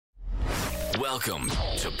Welcome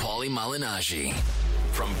to Paulie Malignaggi.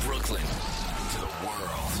 From Brooklyn to the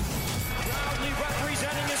world. Proudly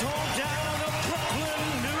representing his hometown of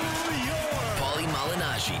Brooklyn, New York. Paulie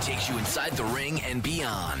Malignaggi takes you inside the ring and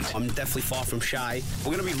beyond. I'm definitely far from shy.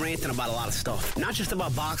 We're going to be ranting about a lot of stuff. Not just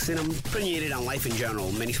about boxing. I'm opinionated on life in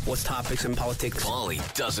general. Many sports topics and politics.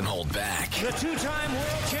 Paulie doesn't hold back. The two-time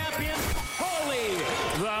world champion, Paulie,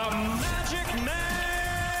 the Magic Man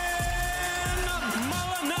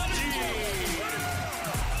Malignaggi.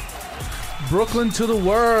 Brooklyn to the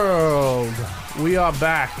world. We are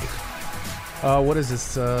back. What is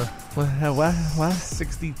this? What?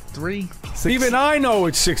 63? Even I know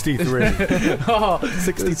it's 63. Oh,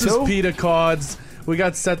 62? This is Peter Cards. We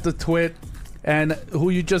got Set the Twit. And who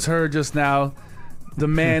you just heard just now, the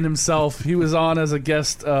man himself. He was on as a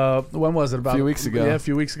guest, when was it? About a few weeks ago. Yeah, a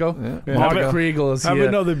few weeks ago. Yeah. Mark Kriegel is Have here.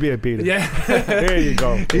 another beer, Peter. Yeah. There you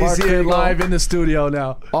go. He's Mark here Kriegel, live in the studio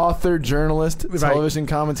now. Author, journalist, Right. television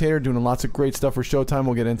commentator, doing lots of great stuff for Showtime.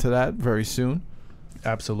 We'll get into that very soon.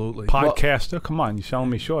 Absolutely. Podcaster. Come on, you're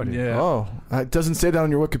selling me short here. Yeah. Oh, it doesn't say that on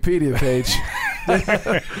your Wikipedia page.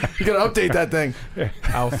 You got to update that thing.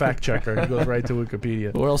 Our fact checker. He goes right to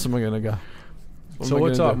Wikipedia. Where else am I going to go? So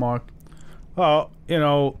what's up, Mark? Well, you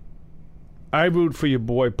know, I root for your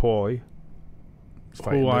boy Paulie, He's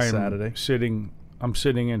fighting who this I'm Saturday. I'm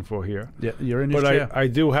sitting in for here. Yeah, you're in his But chair. I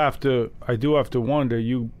do have to wonder,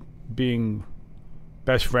 you being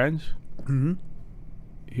best friends, Mm-hmm.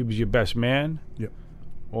 he was your best man, Yep.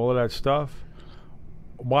 all of that stuff.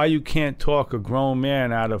 Why you can't talk a grown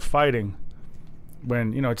man out of fighting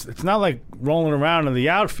when, you know, it's not like rolling around in the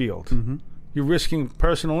outfield. Mm-hmm. You're risking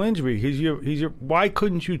personal injury. He's your. Why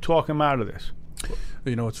couldn't you talk him out of this?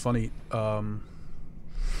 You know, it's funny.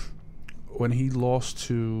 When he lost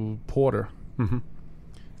to Porter,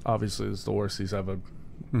 obviously it's the worst he's ever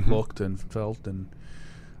looked and felt. And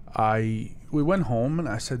we went home, and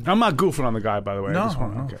I said, I'm not goofing on the guy, by the way. no, I just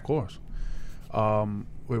want, no, okay. of course.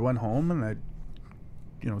 We went home, and I,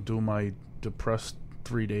 do my depressed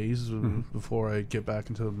 3 days before I get back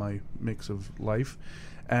into my mix of life.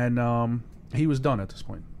 And he was done at this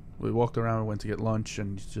point. We walked around, went to get lunch,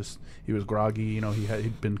 and he was groggy.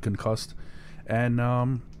 He'd been concussed. And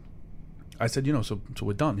I said, so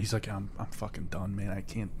we're done. He's like, I'm fucking done, man. I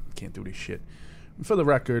can't do this shit. And for the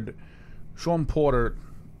record, Sean Porter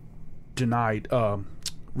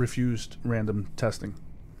refused random testing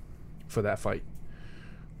for that fight.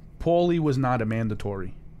 Paulie was not a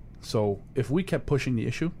mandatory. So if we kept pushing the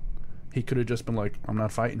issue, he could have just been like, I'm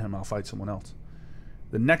not fighting him, I'll fight someone else.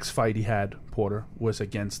 The next fight he had, Porter, was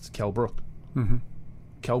against Kell Brook. Mm-hmm.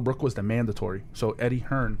 Kell Brook was the mandatory. So Eddie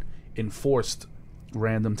Hearn enforced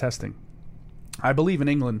random testing. I believe in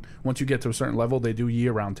England, once you get to a certain level, they do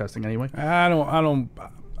year-round testing anyway. I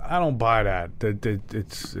don't buy that.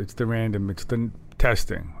 It's the random. It's the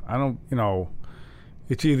testing. I don't.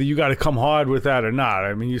 It's either you got to come hard with that or not.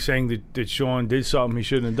 I mean, you're saying that Sean did something he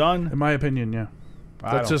shouldn't have done. In my opinion, yeah.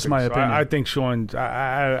 I That's don't just think my so. opinion. I think Sean.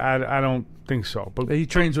 I don't think so. But He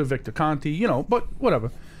trains with Victor Conti, but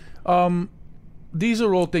whatever. These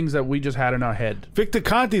are all things that we just had in our head. Victor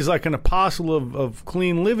Conti's like an apostle of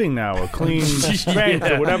clean living now, or clean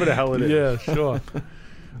strength, or whatever the hell it is. Yeah, sure.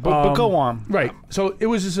 But go on. Right. So it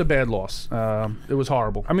was just a bad loss. It was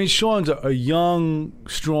horrible. I mean, Sean's a young,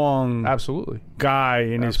 strong Absolutely. guy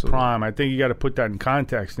in his Absolutely. prime. I think you got to put that in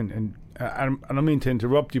context. And I don't mean to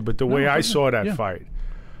interrupt you, but the way I saw that fight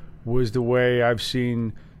was the way I've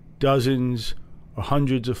seen dozens or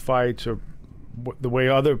hundreds of fights, or the way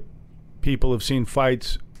other people have seen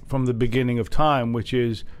fights from the beginning of time, which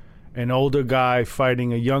is an older guy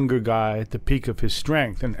fighting a younger guy at the peak of his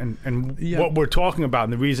strength. And what we're talking about,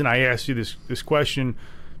 and the reason I asked you this question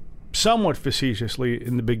somewhat facetiously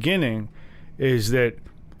in the beginning, is that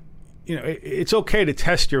it's okay to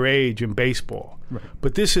test your age in baseball, right,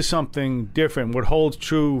 but this is something different. What holds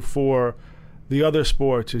true for the other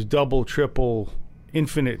sports is double, triple,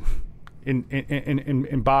 infinite.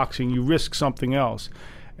 In boxing, you risk something else.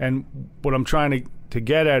 And what I'm trying to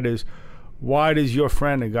get at is, why does your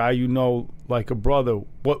friend, a guy you know like a brother,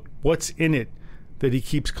 what's in it that he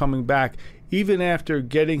keeps coming back, even after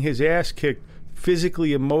getting his ass kicked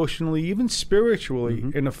physically, emotionally, even spiritually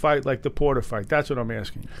in a fight like the Porter fight? That's what I'm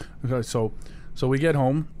asking. Okay, so we get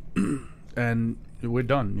home, and we're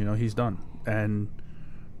done. He's done. And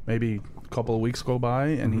maybe a couple of weeks go by,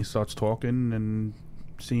 and he starts talking and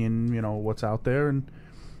seeing, what's out there, and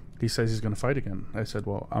he says he's going to fight again. I said,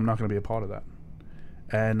 well, I'm not going to be a part of that.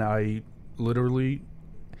 And I literally,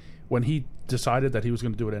 when he decided that he was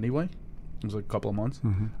going to do it anyway, it was like a couple of months,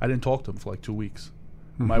 I didn't talk to him for like 2 weeks.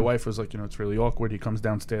 My wife was like, it's really awkward. He comes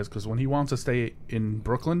downstairs because when he wants to stay in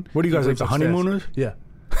Brooklyn, What do you guys like, the honeymooners? Yeah.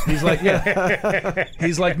 He's like,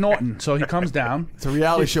 he's like Norton. So he comes down. It's a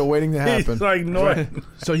reality show waiting to happen. He's like Norton.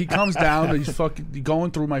 So he comes down. And he's fucking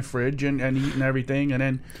going through my fridge and eating everything, and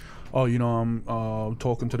then, I'm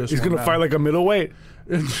talking to this. He's gonna fight like a middleweight.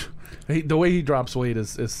 The way he drops weight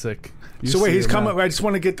is sick. So wait, he's coming. I just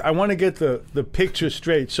want to get. I want to get the picture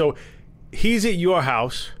straight. So he's at your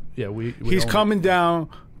house. Yeah, he's coming down,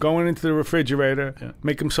 going into the refrigerator,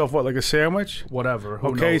 make himself like a sandwich? Whatever. Who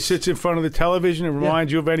Okay, knows? sits in front of the television and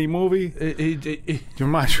reminds you of any movie? Do you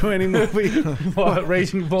remind you of any movie? What,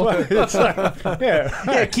 Raging Bull? It's like,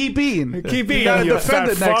 Yeah, keep eating. Keep eating, You gotta you defend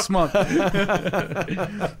fat it next fuck. month.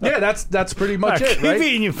 Yeah, that's pretty much it, Keep right?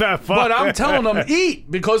 eating, you fat fuck. But I'm telling him,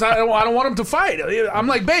 eat, because I don't want him to fight. I'm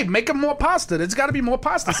like, babe, make him more pasta. There's got to be more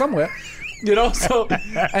pasta somewhere. So,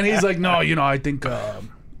 and he's like, no,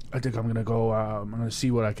 I think I'm gonna go. I'm gonna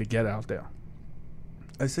see what I could get out there.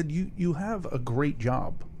 I said, you have a great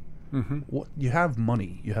job. What you have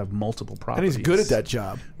money. You have multiple And properties. he's good at that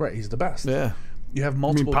job. Right, he's the best. Yeah. You have I mean,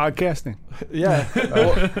 multiple. podcasting. Yeah.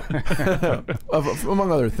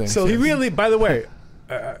 Among other things. So he really, by the way,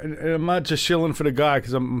 and I'm not just shilling for the guy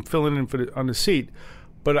because I'm filling in on the seat,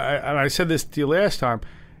 but I said this to you last time.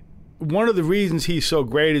 One of the reasons he's so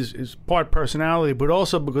great is part personality, but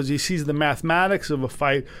also because he sees the mathematics of a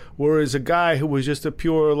fight, whereas a guy who was just a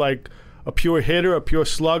pure hitter, a pure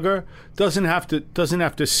slugger, doesn't have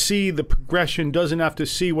to see the progression, doesn't have to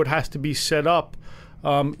see what has to be set up.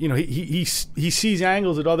 He sees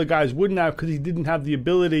angles that other guys wouldn't have because he didn't have the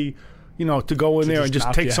ability, to go in there and just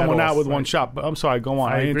knock take your someone head out off, with right. one shot. But I'm sorry, go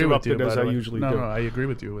on. I agree with you, interrupted as by I the way. usually do. No, I agree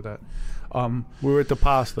with you with that. We're at the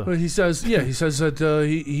pasta. But he says that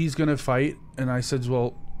he's going to fight, and I said,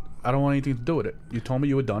 well, I don't want anything to do with it. You told me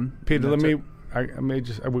you were done. Peter, and let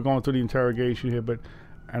that's me. We're going through the interrogation here,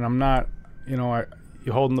 and I'm not. You're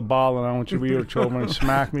holding the ball, and I want you to reach over and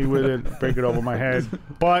smack me with it, break it over my head.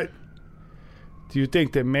 But do you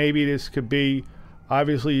think that maybe this could be?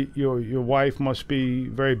 Obviously, your wife must be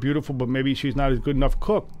very beautiful, but maybe she's not as good enough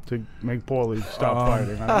cook to make Paulie stop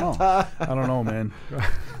fighting. I don't know. I don't know, man.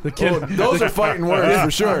 The kid, those are fighting words for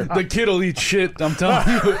sure. The kid will eat shit. I'm telling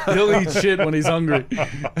you, he'll eat shit when he's hungry,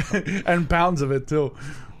 and pounds of it too.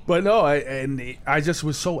 But no, I just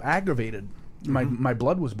was so aggravated. My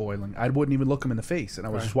blood was boiling. I wouldn't even look him in the face, and I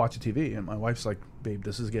was just watching TV. And my wife's like, "Babe,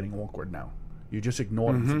 this is getting awkward now. You just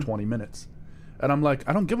ignored him for 20 minutes," and I'm like,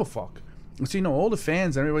 "I don't give a fuck." So, all the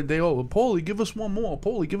fans, everybody, they all, Paulie, give us one more.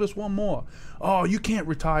 Paulie, give us one more. Oh, you can't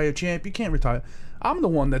retire, champ. You can't retire. I'm the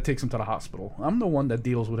one that takes him to the hospital. I'm the one that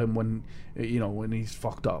deals with him when he's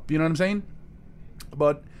fucked up. You know what I'm saying?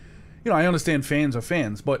 But, I understand fans are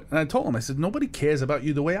fans. But, and I told him, I said, nobody cares about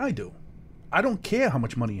you the way I do. I don't care how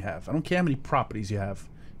much money you have. I don't care how many properties you have.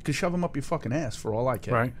 You can shove them up your fucking ass for all I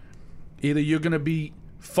care. Right. Either you're going to be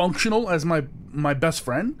functional as my best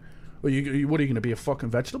friend, or what are you going to be, a fucking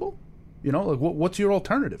vegetable? What's your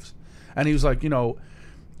alternatives? And he was like,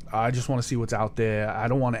 I just want to see what's out there. I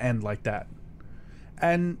don't want to end like that.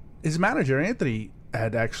 And his manager, Anthony,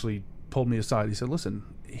 had actually pulled me aside. He said, listen,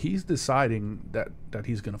 he's deciding that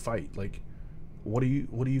he's going to fight. Like, what are you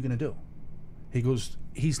going to do? He goes,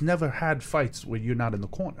 he's never had fights where you're not in the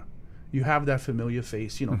corner. You have that familiar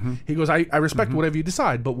face, He goes, I respect whatever you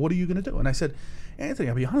decide, but what are you going to do? And I said, Anthony,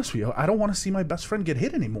 I'll be honest with you. I don't want to see my best friend get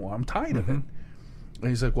hit anymore. I'm tired of it. And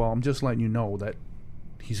he's like, well, I'm just letting you know that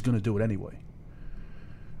he's going to do it anyway.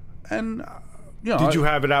 And, Did you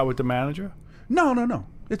have it out with the manager? No.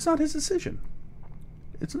 It's not his decision.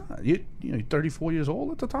 It's not. You're 34 years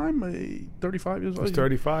old at the time, 35 years old. He's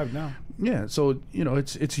 35 now. Yeah, so,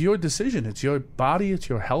 it's your decision. It's your body. It's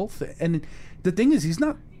your health. And the thing is, he's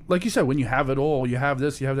not, like you said, when you have it all, you have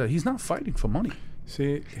this, you have that. He's not fighting for money.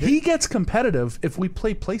 See, he gets competitive if we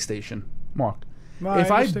play PlayStation, Mark. No,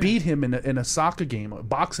 if I understand. beat him in a soccer game or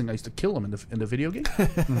boxing, I used to kill him in the video game.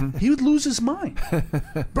 He would lose his mind.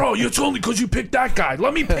 Bro, it's only because you picked that guy.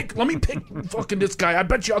 Let me pick fucking this guy. I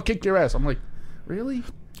bet you I'll kick your ass. I'm like, really?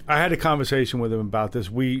 I had a conversation with him about this.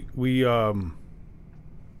 I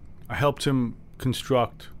helped him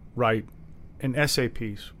write an essay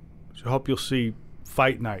piece. So I hope you'll see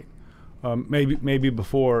Fight Night. Maybe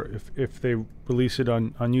before, if they release it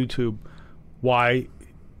on YouTube, why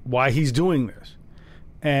he's doing this.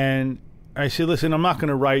 And I said, listen, I'm not going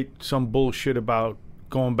to write some bullshit about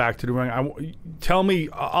going back to the ring. Tell me,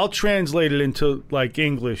 I'll translate it into like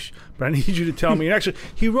English, but I need you to tell me. And actually,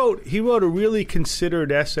 he wrote a really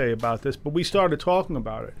considered essay about this, but we started talking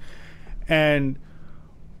about it. And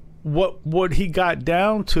what he got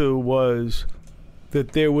down to was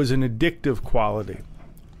that there was an addictive quality.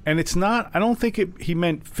 And it's not, I don't think he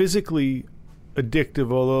meant physically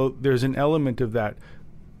addictive, although there's an element of that,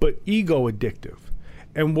 but ego addictive.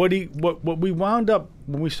 And what we wound up,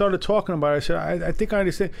 when we started talking about it, I said, I think I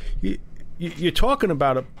understand. You're talking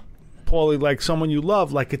about it, Paulie, like someone you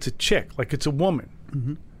love, like it's a chick, like it's a woman.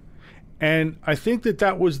 Mm-hmm. And I think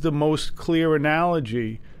that was the most clear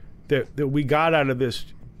analogy that we got out of this.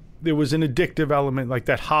 There was an addictive element, like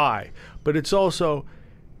that high. But it's also,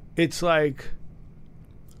 it's like,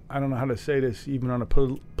 I don't know how to say this, even on a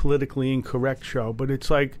politically incorrect show, but it's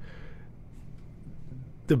like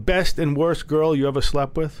the best and worst girl you ever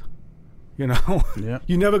slept with. You know, Yeah.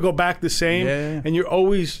 You never go back the same, Yeah. and you're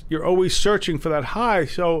always searching for that high.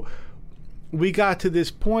 So we got to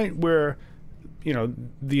this point where, you know,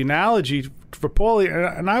 the analogy for Paulie,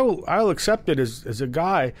 and I'll accept it as a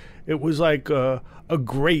guy. It was like a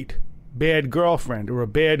great bad girlfriend or a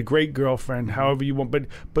bad great girlfriend, however you want.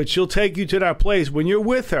 But she'll take you to that place when you're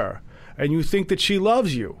with her, and you think that she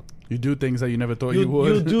loves you. You do things that you never thought you would.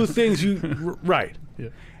 You'll do things right. Yeah.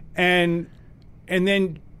 And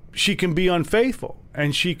then she can be unfaithful,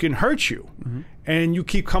 and she can hurt you, and you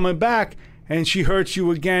keep coming back, and she hurts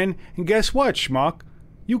you again, and guess what, schmuck?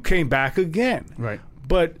 You came back again. Right.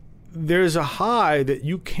 But there's a high that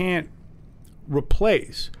you can't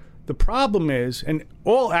replace. The problem is, and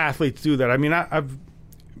all athletes do that. I mean, I've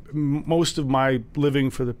most of my living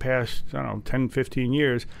for the past, 10, 15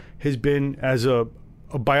 years has been as a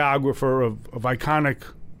biographer of iconic,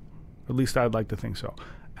 at least I'd like to think so,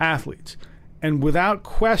 athletes. And without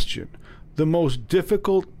question, the most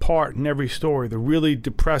difficult part in every story, the really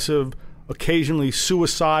depressive, occasionally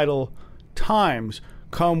suicidal times,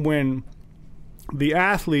 come when the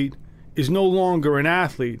athlete is no longer an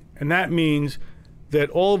athlete. And that means that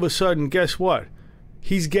all of a sudden, guess what?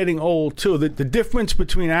 He's getting old too. The difference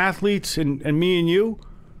between athletes and me and you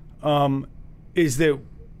is that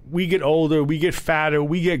we get older, we get fatter,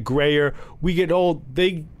 we get grayer, we get old.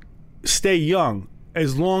 They stay young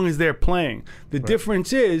as long as they're playing. The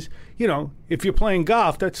difference is, if you're playing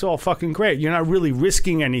golf, that's all fucking great. You're not really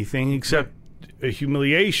risking anything except a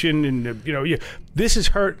humiliation, and this is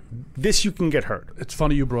hurt. This you can get hurt. It's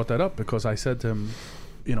funny you brought that up, because I said to him,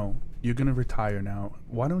 you're going to retire now.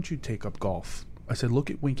 Why don't you take up golf? I said, look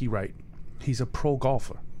at Winky Wright. He's a pro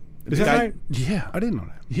golfer. Is that right? Yeah. I didn't know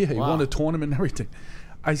that. Yeah, he won a tournament and everything.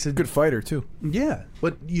 I said, Good fighter, too. yeah,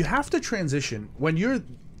 but you have to transition. When you're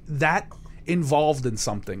that involved in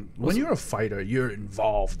something, when you're a fighter, you're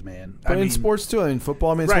involved, man. But in sports, too. In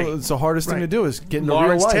football, it's the hardest thing to do is get into real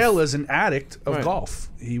Lawrence life. Taylor's an addict of golf.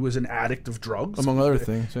 He was an addict of drugs. Among other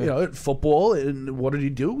things. Yeah. Football, and what did he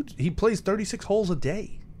do? He plays 36 holes a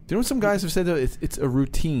day. Do you know what some guys have said? That it's a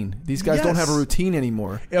routine. These guys don't have a routine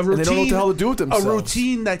anymore. A routine, and they don't know what the hell to do with themselves. A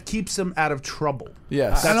routine that keeps them out of trouble.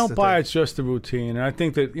 Yes. I don't buy it's just a routine. And I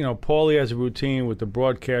think that, Paulie has a routine with the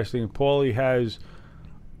broadcasting. Paulie has,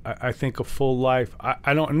 I think, a full life.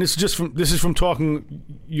 I don't, and this is from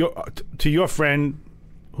talking to your friend,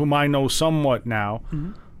 whom I know somewhat now.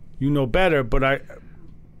 Mm-hmm. You know better, but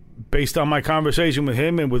based on my conversation with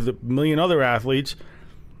him and with a million other athletes,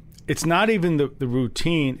 it's not even the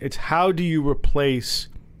routine. It's how do you replace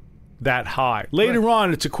that high? Later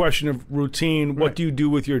on, it's a question of routine. What do you do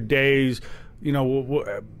with your days?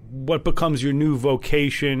 What becomes your new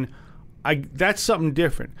vocation? That's something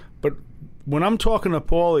different. But when I'm talking to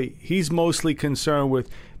Paulie, he's mostly concerned with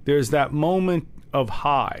there's that moment of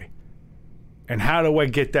high. And how do I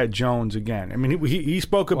get that Jones again? I mean, he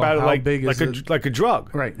spoke about it like a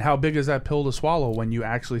drug. Right. How big is that pill to swallow when you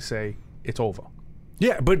actually say it's over?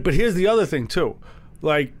 Yeah, but here's the other thing, too.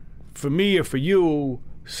 Like, for me or for you,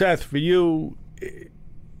 Seth, for you,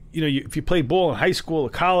 if you play ball in high school or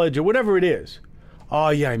college or whatever it is, oh,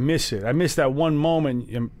 yeah, I miss it. I miss that one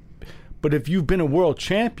moment. But if you've been a world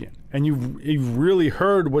champion and you've really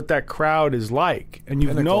heard what that crowd is like, and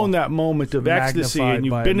you've known that moment of ecstasy, and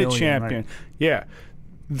you've been a champion, yeah,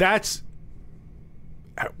 that's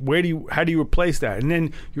how do you replace that? And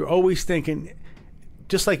then you're always thinking,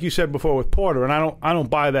 just like you said before with Porter, and I don't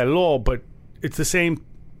buy that at all, but it's the same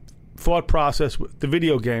thought process with the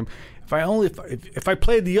video game. If I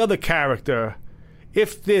played the other character,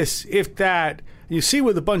 if this, if that, you see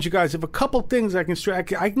with a bunch of guys, if a couple things I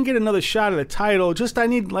can get another shot at the title. Just I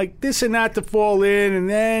need like this and that to fall in,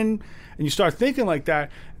 and you start thinking like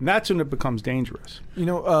that, and that's when it becomes dangerous.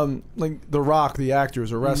 Like The Rock, the actor,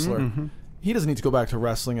 is a wrestler. Mm-hmm. He doesn't need to go back to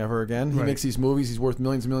wrestling ever again. He makes these movies. He's worth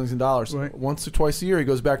millions and millions of dollars. Right. Once or twice a year, he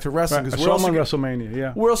goes back to wrestling. Right. I saw him on WrestleMania,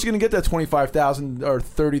 yeah. Where else are you going to get that 25,000 or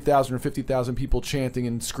 30,000 or 50,000 people chanting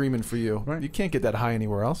and screaming for you? Right. You can't get that high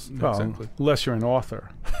anywhere else. Well, exactly. Unless you're an author.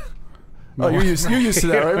 Oh, you're used to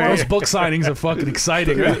that, right? Those book signings are fucking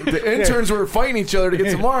exciting. Right? The interns were fighting each other to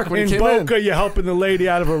get to Mark when he came Boca, in. you're helping the lady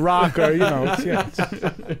out of a rocker. It's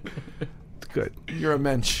good. You're a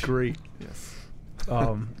mensch. Great. Yes.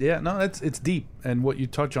 Yeah, no, it's deep, and what you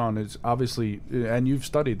touch on is obviously, and you've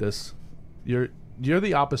studied this. You're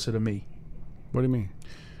the opposite of me. What do you mean?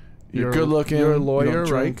 You're good looking. You're a you lawyer, don't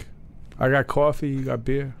drink. I got coffee. You got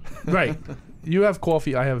beer. Right. You have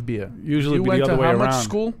coffee. I have beer. Usually you be went the other to way how around. much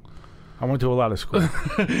school? I went to a lot of school.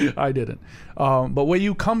 I didn't. But where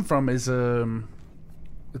you come from is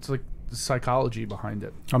it's like psychology behind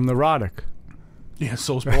it. I'm neurotic. Yeah,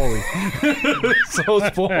 so's Paulie. So's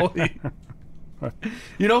Paulie.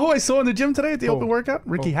 You know who I saw in the gym today at the open workout?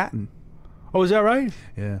 Ricky Hatton. Oh, is that right?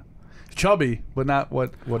 Yeah. Chubby, but not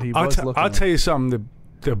what he was looking I'll like. tell you something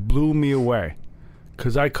that blew me away,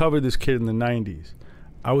 because I covered this kid in the 90s.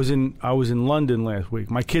 I was in London last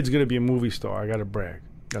week. My kid's going to be a movie star. I got to brag.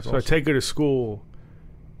 That's so awesome. I take her to school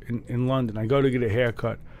in London. I go to get a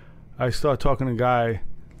haircut. I start talking to a guy,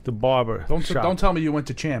 the barber. Don't tell me you went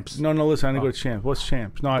to Champs. No, listen, I didn't go to Champs. What's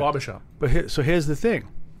Champs? No, Barbershop. But here's the thing.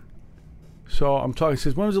 So I'm talking. He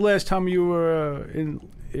says, when was the last time you were in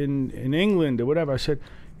England or whatever? I said,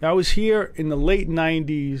 I was here in the late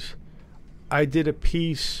 90s. I did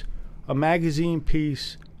a magazine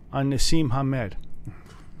piece on Nassim Hamed.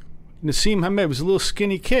 Nassim Hamed was a little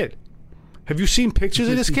skinny kid. Have you seen pictures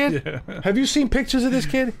of this kid? Yeah. Have you seen pictures of this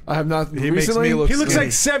kid? I have not. He makes recently. me look He looks skinny.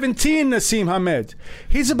 like 17, Nassim Hamed.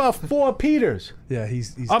 He's about 4 Peters. Yeah,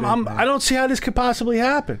 he's big, I man. don't see how this could possibly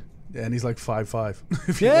happen. And he's like 5'5".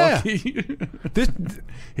 If Yeah. you're lucky. This,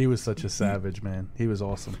 He was such a savage, man. He was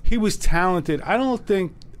awesome. he was talented.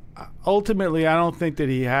 Ultimately, I don't think that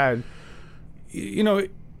he had, No,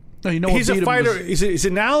 you know he's what beat a him fighter. was- He's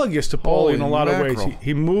analogous to Paulie Holy in a lot of mackerel. ways.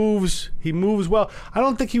 He moves well. I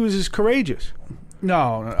don't think he was as courageous.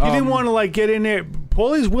 No, He didn't want to like get in there.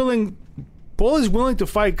 Paulie's willing to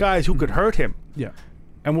fight guys who could hurt him, Yeah.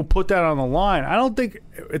 and will put that on the line. I don't think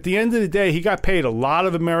at the end of the day he got paid a lot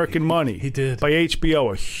of American money. He did. by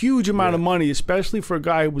HBO, a huge amount of money, especially for a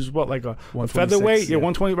guy who was like a 126, featherweight, yeah.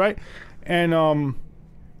 120, right? And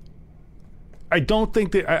I don't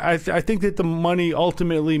think that I think that the money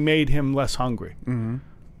ultimately made him less hungry. Mm-hmm.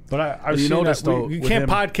 But I've You seen noticed, that though, you with can't him-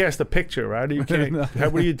 podcast a picture, right? You can't.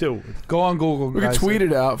 What do you do? Go on Google. We can guys. tweet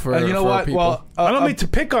it out for. And you know for what? people. Well, I don't mean to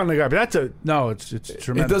pick on the guy, but that's a no, it's it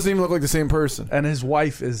tremendous. doesn't even look like the same person. And his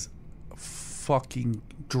wife is fucking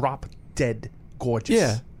drop dead gorgeous.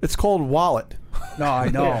 Yeah, it's called Wallet. No, I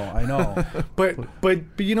know. But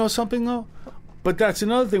you know something though. But that's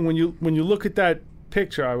another thing when you look at that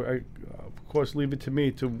picture. I of course leave it to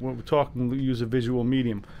me to when we're talking use a visual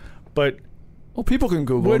medium, but. Well, people can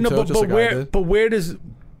Google it too, just like I did.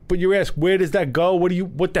 But you ask, where does that go?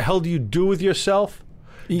 What the hell do you do with yourself?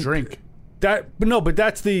 Drink. But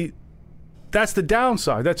that's the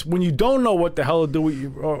downside. That's when you don't know what the hell to do with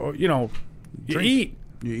you, or you Drink. eat.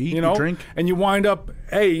 You eat, you know, you drink. and you wind up,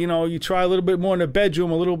 you try a little bit more in the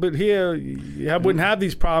bedroom, a little bit here. You wouldn't have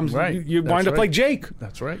these problems. Right. You wind That's up right. like Jake.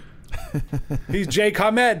 That's right. He's Jake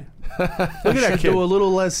Hamed. Look at that Should kid. do a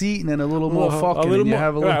little less eating and a little more fucking. A little and you more.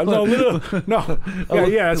 have a little, That's a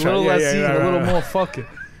little right. less eating, a little more fucking.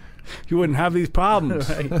 You wouldn't have these problems.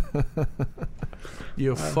 Right.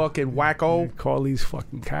 You fucking wacko. Call these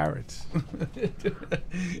fucking carrots.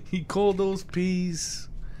 He called those peas.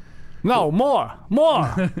 No, more. No,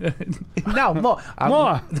 more.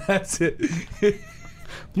 More. That's it.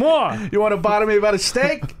 More. You want to bother me about a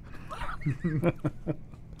steak?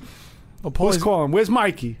 Who's calling? Where's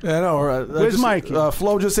Mikey? Yeah, I know. Where's Mikey?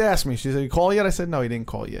 Flo just asked me. She said, "You call yet?" I said, "No, he didn't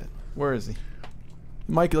call yet." Where is he?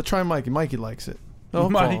 Mikey, let's try Mikey. Mikey likes it. He'll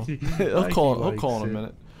Mikey. call. He'll Mikey call. He'll likes call in a it.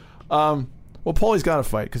 minute. Well, Paulie's got to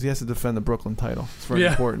fight because he has to defend the Brooklyn title. It's very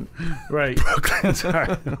Yeah. important. Right.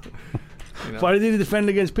 Why did he defend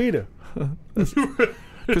against Peter?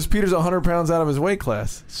 Because Peter's 100 pounds out of his weight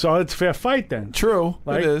class. So it's a fair fight then. True,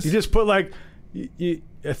 Like, it is. you just put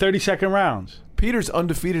 30-second rounds. Peter's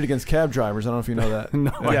undefeated against cab drivers. I don't know if you know that.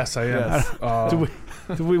 No. Yes, I am. Yes.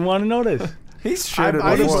 Do we want to know this? He's shared it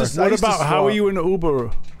I used before. to- What used to about how swap. are you in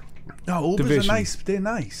Uber? No, Ubers division. are nice. They're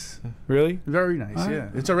nice. Really? Very nice, yeah.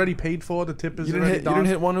 It's already paid for. The tip is You already didn't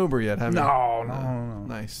hit one Uber yet, have you? No.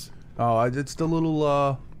 Nice. Oh, it's the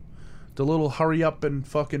little hurry up and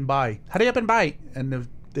fucking buy. Hurry up and buy. And if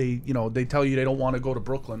they tell you they don't want to go to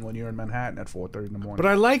Brooklyn when you're in Manhattan at 4:30 in the morning. But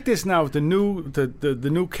I like this now with the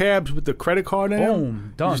new cabs with the credit card in them.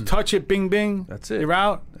 Boom, done. You just touch it, bing, bing. That's it. You're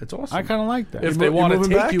out. It's awesome. I kind of like that. if You they mo- you want to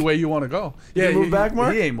moving take back? you where you want to go. You move back,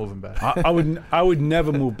 Mark? He ain't moving back. I would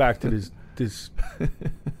never move back to this.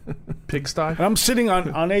 Pigsty. And I'm sitting on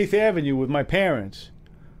 8th Avenue with my parents.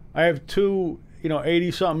 I have two,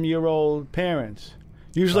 80-something-year-old parents.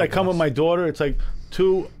 Usually I come with my daughter. It's like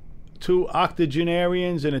two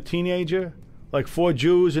octogenarians and a teenager, like 4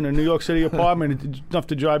 Jews in a New York City apartment. It's enough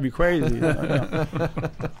to drive you crazy. There's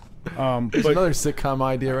another sitcom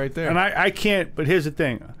idea right there. And I can't, but here's the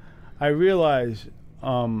thing. I realize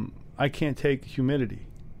I can't take humidity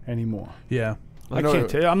anymore. Yeah. I can't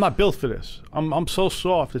take. I'm not built for this. I'm so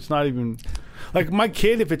soft. It's not even like my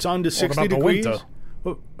kid. If it's under 60 degrees,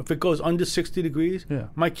 if it goes under 60 degrees,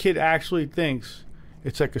 my kid actually thinks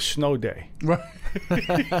it's like a snow day. Right.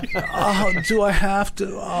 Oh, do I have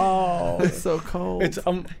to? Oh, it's so cold.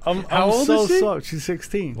 I'm How old so is she? soft. She's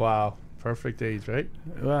 16. Wow. Perfect age, right?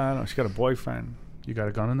 Well, I don't know. She's got a boyfriend. You got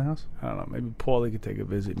a gun in the house? I don't know. Maybe Paulie could take a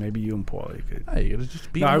visit. Maybe you and Paulie could. Hey, you gotta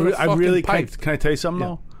just be. No, I really pipe. can I tell you something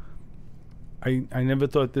though? I never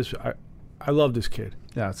thought this. I love this kid.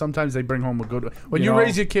 Yeah, sometimes they bring home a good. When you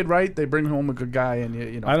raise your kid right, they bring home a good guy, and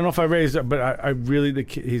you know. I don't know if I raised it, but I really the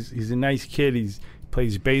kid. He's a nice kid. He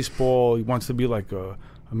plays baseball. He wants to be like a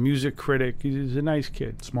music critic. He's a nice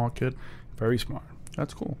kid. Smart kid. Very smart.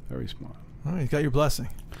 That's cool. Very smart. All right, you got your blessing.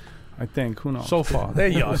 I think. Who knows? So far, they're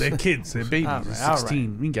young. They're kids. They're babies. All right,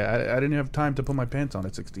 16. We can I didn't have time to put my pants on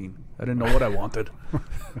at 16. I didn't know what I wanted.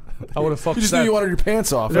 I would have fucked. You just knew you wanted your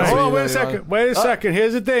pants off. Hold on, wait a second. Wait a second.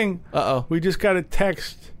 Here's the thing. Uh-oh. We just got a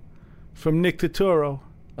text from Nick Turturro.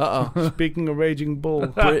 Uh-oh. Speaking of Raging Bull.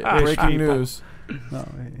 Breaking news. No,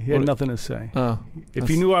 he had nothing to say. Oh. If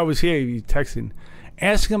he knew I was here, he'd text him.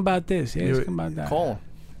 Ask him about this. Ask him about that. Call him.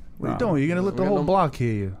 What are you doing? You're gonna let the whole block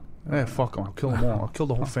hear you? Yeah, fuck them. I'll kill them all. I'll kill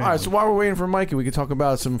the whole family. All right, so while we're waiting for Mikey, we can talk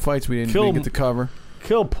about some fights we didn't get to cover.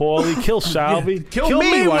 Kill Paulie. Kill Salvi. Kill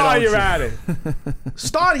me while you're at it.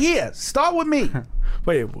 Start here. Start with me.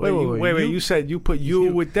 Wait. You said you put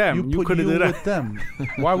you with them. You could have you did that with them.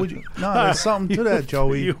 Why would you? No, there's something to that,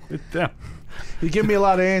 Joey. You with them. You give me a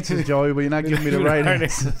lot of answers, Joey, but you're not giving me the right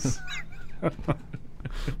answers.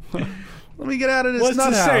 Let me get out of this What's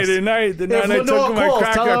nut to house. say? The night I took my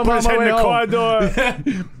cracker, I put his head in the car door.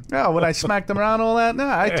 No, when I smacked him around all that, no,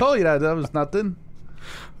 I told you that was nothing.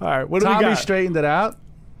 All right, what do we Tommy got? straightened it out.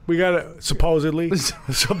 We got it, supposedly. That's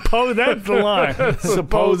the line.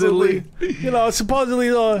 Supposedly.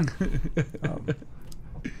 Supposedly.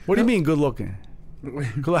 What do you mean good looking?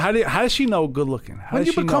 How does she know good looking? When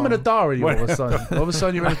you become an authority all of a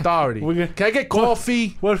sudden you're an authority. Can I get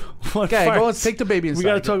coffee? What Okay, go and take the baby inside. We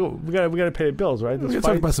got to talk. We got to pay the bills, right? We got to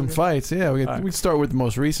talk about some fights. Yeah, we can start with the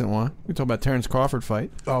most recent one. We can talk about Terrence Crawford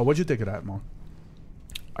fight. Oh, what'd you think of that, Mom?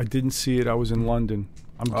 I didn't see it. I was in London.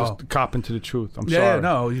 I'm just copping to the truth. I'm sorry.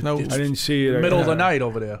 No, I didn't see it. Middle of the night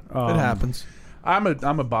over there. It happens. I'm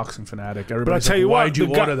a boxing fanatic. But I tell you what, why'd you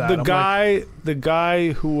order that? The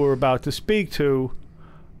guy who we're about to speak to,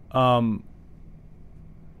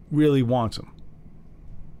 really wants him.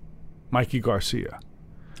 Mikey Garcia.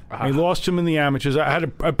 I lost him in the amateurs. I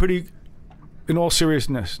had a pretty, in all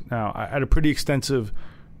seriousness now, I had a pretty extensive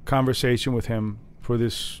conversation with him for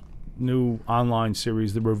this new online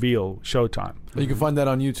series, The Reveal, Showtime. You can find that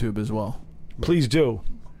on YouTube as well. Please do.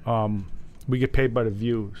 We get paid by the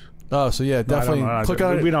views. Oh, so yeah, definitely click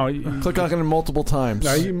on it. Click on it multiple times.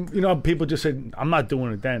 No, people just said, "I'm not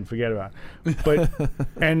doing it." Then forget about it. But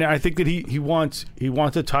and I think that he wants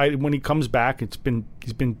a title when he comes back. He's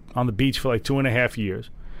been on the beach for like 2.5 years,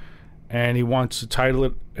 and he wants a title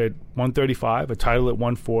at 135, a title at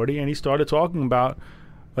 140, and he started talking about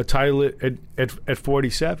a title at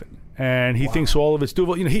 47. And he thinks all of it's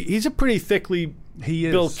doable. He's a pretty thickly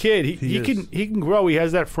built kid. He can grow. He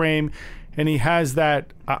has that frame. And he has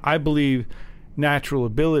that, I believe, natural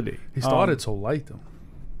ability. He started so light, though.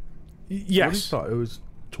 Yes. It was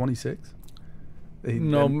 26?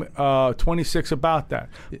 26, about that.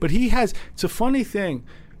 But he has, it's a funny thing,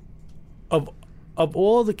 of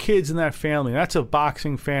all the kids in that family, that's a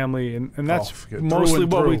boxing family, and that's mostly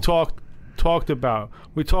what we talked about.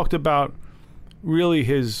 We talked about really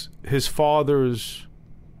his father's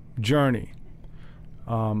journey.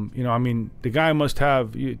 The guy must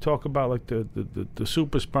have, you talk about like the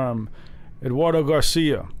super sperm. Eduardo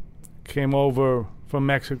Garcia came over from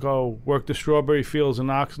Mexico, worked the strawberry fields in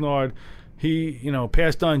Oxnard. He,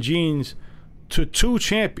 passed on genes to 2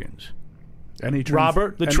 champions. And he trained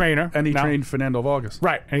Robert, the trainer. And he trained Fernando Vargas.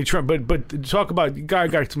 Right. And he trained, but talk about, the guy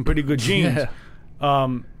got some pretty good genes.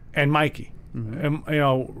 And Mikey. Mm-hmm.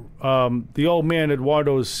 And, the old man,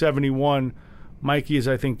 Eduardo, is 71. Mikey is,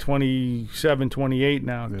 I think, 27, 28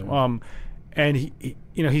 now. Yeah. And he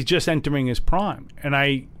he's just entering his prime.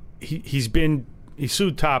 And he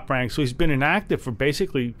sued Top Rank, so he's been inactive for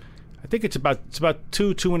basically, I think it's about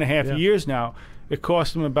 2.5 years now. It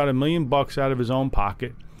cost him about $1 million out of his own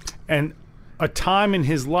pocket. And a time in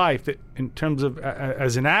his life that, in terms of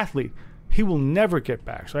as an athlete, he will never get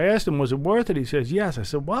back. So I asked him, was it worth it? He says, yes. I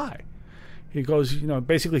said, why? He goes,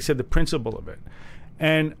 basically said the principle of it.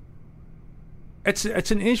 And it's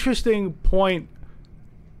an interesting point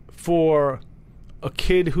for a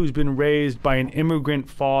kid who's been raised by an immigrant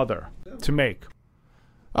father to make.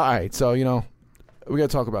 All right, so, we got to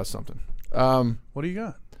talk about something. What do you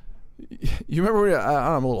got? You remember,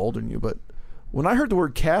 I'm a little older than you, but when I heard the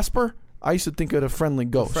word Casper, I used to think of a friendly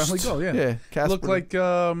ghost. Friendly ghost, yeah. Yeah, Casper. Looked like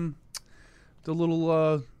the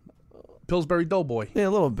little Pillsbury Doughboy. Yeah, a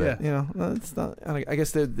little bit. Yeah. It's not. I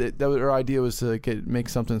guess that their idea was to make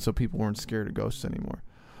something so people weren't scared of ghosts anymore.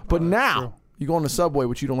 But now, true. you go on the subway,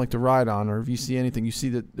 which you don't like to ride on, or if you see anything, you see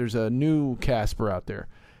that there's a new Casper out there.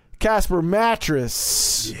 Casper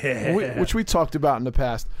mattress, which we talked about in the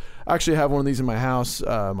past. I actually have one of these in my house.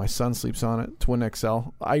 My son sleeps on it, Twin XL.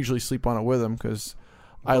 I usually sleep on it with him because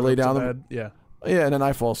I lay down the bed. Yeah, and then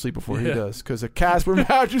I fall asleep before he does because a Casper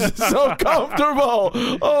mattress is so comfortable.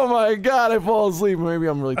 Oh my God, I fall asleep. Maybe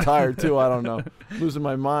I'm really tired too. I don't know. Losing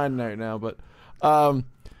my mind right now. But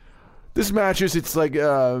this mattress, it's like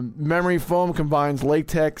memory foam, combines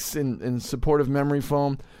latex and supportive memory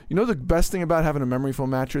foam. The best thing about having a memory foam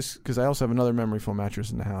mattress, because I also have another memory foam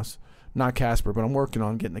mattress in the house, not Casper, but I'm working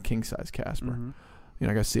on getting a king size Casper. Mm-hmm. I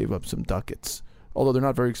got to save up some ducats, although they're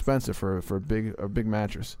not very expensive for a big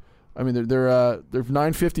mattress. I mean, they're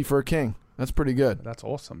 $950 for a king. That's pretty good. That's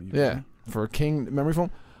awesome. For a king memory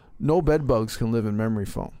foam, no bed bugs can live in memory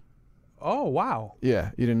foam. Oh wow.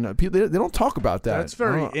 Yeah, you didn't know. People they don't talk about that. That's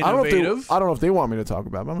very innovative. I don't know if they want me to talk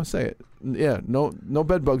about it, but I'm gonna say it. Yeah, no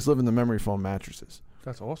bed bugs live in the memory foam mattresses.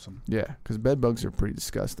 That's awesome. Yeah, because bed bugs are pretty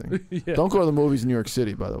disgusting. Yeah. Don't go to the movies in New York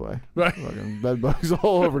City, by the way. Right. Fucking bed bugs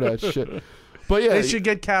all over that shit. But yeah, they should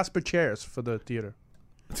get Casper chairs for the theater.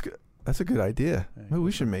 That's good. That's a good idea. Maybe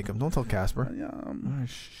we should make them. Don't tell Casper. Yeah.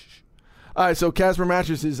 All right, so Casper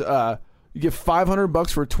mattress is you get $500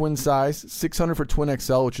 for a twin size, $600 for twin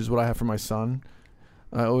XL, which is what I have for my son,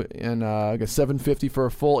 and I got $750 for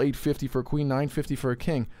a full, $850 for a queen, $950 for a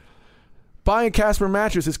king. Buying a Casper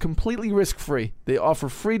mattress is completely risk-free. They offer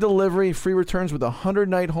free delivery, free returns with a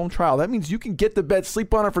 100-night home trial. That means you can get the bed,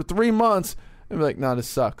 sleep on it for 3 months, and be like, "Nah, this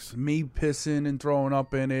sucks." Me pissing and throwing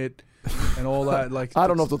up in it, and all that. Like I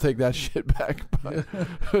don't know if they'll take that shit back, but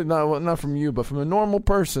not from you, but from a normal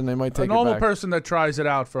person, they might take it back. A normal person that tries it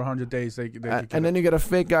out for 100 days, they and then you get a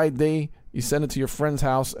fake ID. You send it to your friend's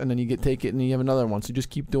house, and then you take it, and you have another one. So you just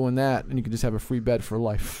keep doing that, and you can just have a free bed for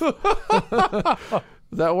life. Does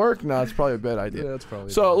that work? No, it's probably a bad idea. Yeah, that's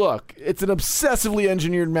probably. So look, it's an obsessively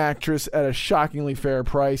engineered mattress at a shockingly fair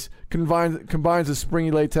price. Combines a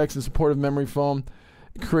springy latex and supportive memory foam.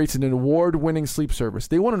 It creates an award-winning sleep service.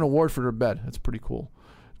 They won an award for their bed. That's pretty cool.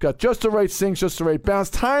 Got just the right sinks, just the right bounce.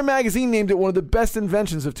 Time magazine named it one of the best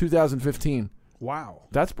inventions of 2015. Wow,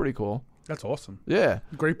 that's pretty cool. That's awesome. Yeah,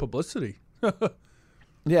 great publicity.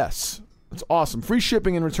 Yes. It's awesome. Free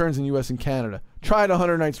shipping and returns in U.S. and Canada. Try it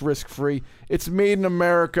 100 nights risk-free. It's made in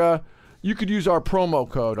America. You could use our promo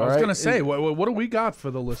code, all right? I was going to say, what do we got for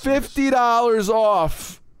the listeners? $50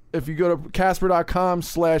 off if you go to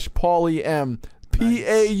Casper.com/PaulieM.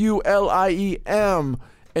 PAULIEM.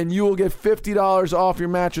 And you will get $50 off your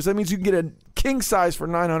mattress. That means you can get a king size for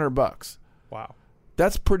 $900. Wow.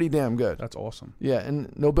 That's pretty damn good. That's awesome. Yeah,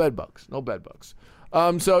 and no bed bugs.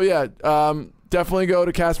 Definitely go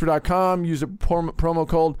to Casper.com. Use a promo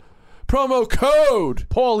code.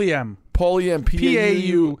 PaulieM. PaulieM.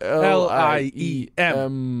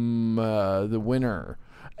 PAULIEM. The winner.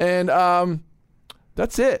 And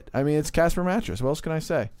that's it. I mean, it's Casper mattress. What else can I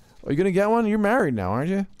say? Are you going to get one? You're married now,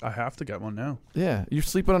 aren't you? I have to get one now. Yeah. You're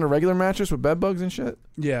sleeping on a regular mattress with bed bugs and shit?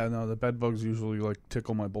 Yeah, no, the bed bugs usually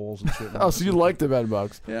tickle my balls and shit. Oh, so you like the bed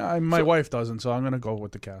bugs? Yeah, my wife doesn't, so I'm going to go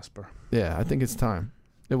with the Casper. Yeah, I think it's time.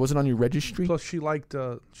 It wasn't on your registry? Plus, she liked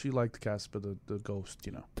Casper, the ghost,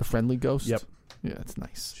 The friendly ghost? Yep. Yeah, it's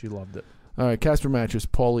nice. She loved it. All right, Casper mattress,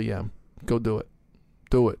 Paulie M. Go do it.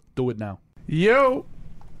 Do it. Do it now. Yo!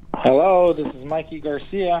 Hello, this is Mikey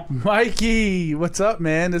Garcia. Mikey, what's up,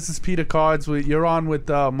 man? This is Peter Cards. You're on with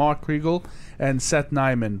Mark Kriegel and Seth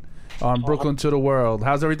Nyman on Brooklyn to the World.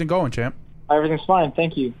 How's everything going, champ? Everything's fine,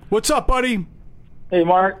 thank you. What's up, buddy? Hey,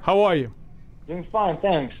 Mark. How are you? Doing fine,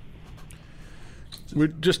 thanks. We're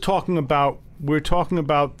talking about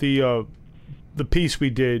the piece we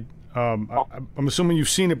did. I'm assuming you've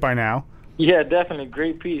seen it by now. Yeah, definitely.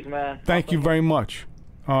 Great piece, man. Thank you very much.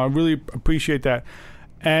 I really appreciate that.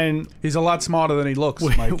 And he's a lot smarter than he looks,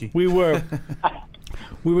 Mikey. We were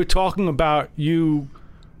talking about you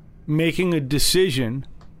making a decision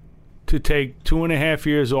to take 2.5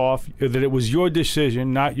 years off, that it was your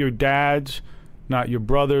decision, not your dad's, not your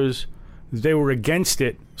brother's. They were against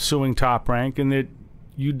it, suing Top Rank, and that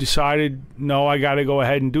you decided, no, I got to go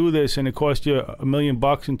ahead and do this, and it cost you $1 million in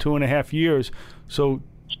 2.5 years. So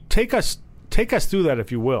take us through that,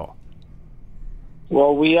 if you will.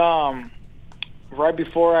 Well, we right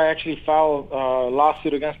before I actually filed a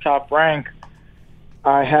lawsuit against Top Rank,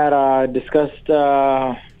 I had discussed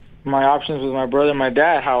my options with my brother and my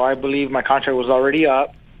dad, how I believe my contract was already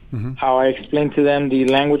up, how I explained to them the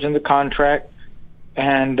language in the contract,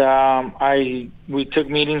 and we took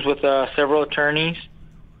meetings with several attorneys.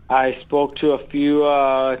 I spoke to a few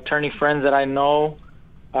attorney friends that I know,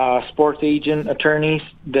 sports agent attorneys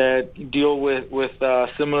that deal with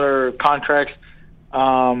similar contracts.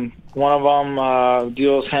 One of them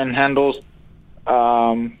deals and handles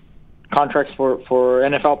contracts for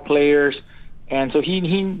NFL players, and so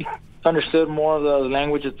he understood more of the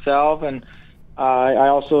language itself. And I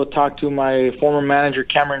also talked to my former manager,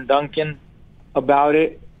 Cameron Duncan, about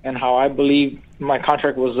it and how I believe my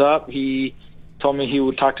contract was up. He told me he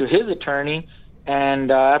would talk to his attorney, and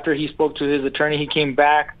after he spoke to his attorney, he came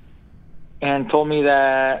back and told me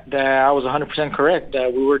that I was 100% correct,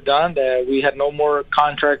 that we were done, that we had no more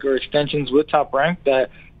contract or extensions with Top Rank, that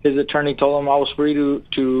his attorney told him I was free to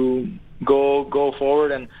go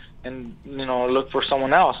forward and look for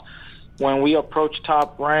someone else. When we approached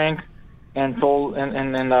Top Rank and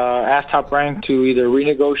asked Top Rank to either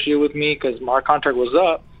renegotiate with me because our contract was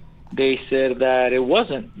up, they said that it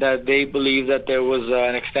wasn't, that they believed that there was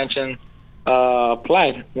an extension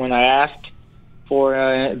applied. When I asked for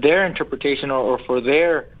their interpretation or for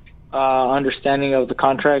their understanding of the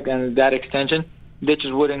contract and that extension, they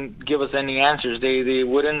just wouldn't give us any answers. They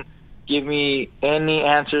wouldn't give me any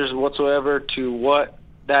answers whatsoever to what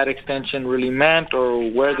that extension really meant or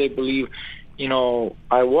where they believe,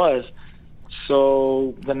 I was.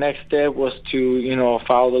 So the next step was to,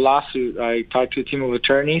 file the lawsuit. I talked to a team of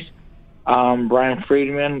attorneys, Brian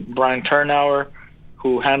Friedman, Brian Turnauer,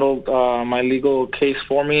 who handled my legal case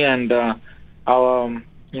for me, and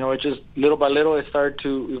it just little by little it started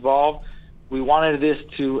to evolve. We wanted this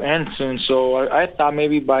to end soon, so I thought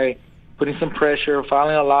maybe by putting some pressure,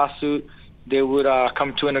 filing a lawsuit, they would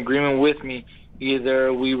come to an agreement with me.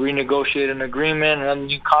 Either we renegotiate an agreement, a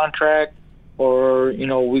new contract, or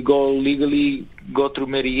we go through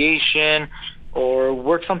mediation, or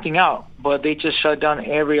work something out. But they just shut down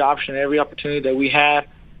every option, every opportunity that we had.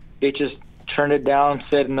 They just turned it down,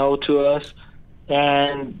 said no to us,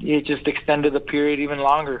 and it just extended the period even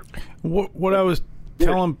longer. What I was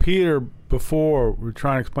telling Peter before, we were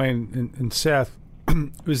trying to explain in Seth,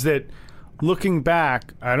 is that looking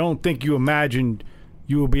back, I don't think you imagined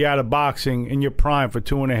you would be out of boxing in your prime for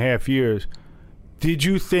 2.5 years. Did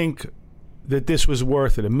you think that this was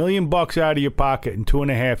worth it? $1 million out of your pocket in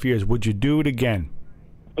 2.5 years, would you do it again?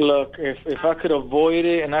 Look, if I could avoid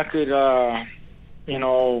it and I could,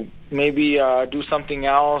 maybe do something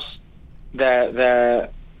else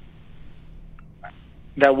that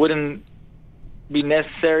wouldn't be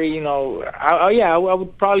necessary, I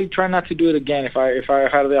would probably try not to do it again if I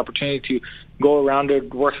had the opportunity to go around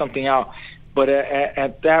it, work something out. But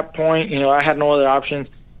at that point, I had no other options.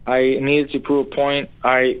 I needed to prove a point.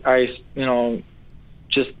 I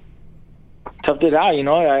just toughed it out. I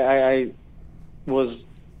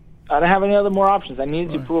didn't have any other more options. I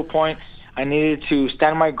needed to prove a point. I needed to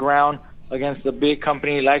stand my ground against a big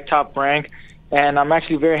company like Top Rank, and I'm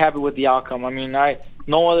actually very happy with the outcome. I mean,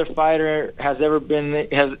 no other fighter has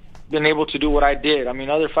been able to do what I did. I mean,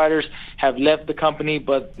 other fighters have left the company,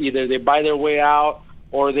 but either they buy their way out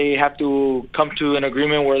or they have to come to an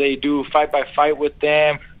agreement where they do fight by fight with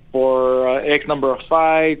them for X number of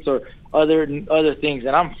fights or other things.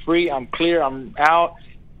 And I'm free, I'm clear, I'm out.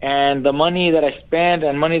 And the money that I spent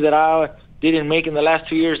and money that I didn't make in the last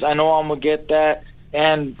 2 years, I know I'm going to get that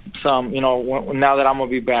and some, now that I'm going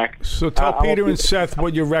to be back. So tell Peter and Seth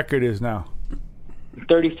what your record is now.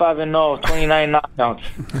 35-0, 29 knockouts.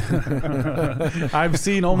 I've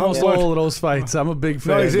seen almost all of those fights. I'm a big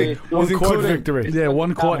fan. One court victory. Yeah,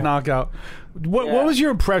 one court knockout. What was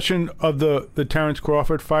your impression of the Terrence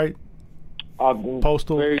Crawford fight?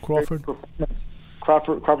 Postal Crawford?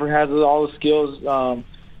 Crawford has all the skills,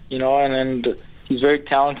 and he's very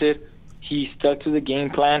talented. He stuck to the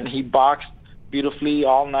game plan. He boxed beautifully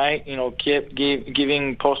all night, kept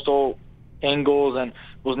giving Postal angles and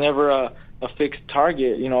was never a fixed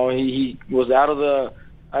target. He was out of the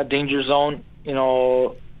danger zone. He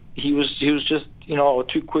was just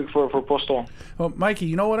too quick for Postal. Well, Mikey,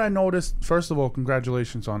 you know what I noticed? First of all,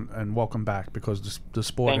 congratulations and welcome back, because the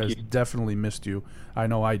sport has definitely missed you. I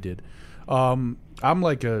know I did. I'm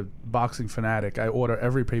like a boxing fanatic. I order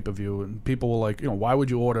every pay-per-view, and people were like, why would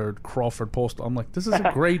you order Crawford Postal? I'm like, this is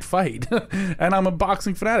a great fight, and I'm a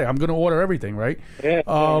boxing fanatic. I'm going to order everything, right? Yeah.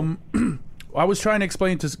 I was trying to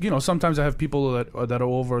explain to sometimes I have people that are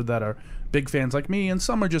over that are big fans like me, and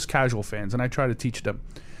some are just casual fans, and I try to teach them.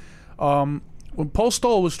 When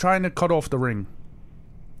Postal was trying to cut off the ring,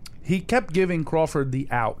 he kept giving Crawford the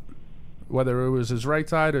out, whether it was his right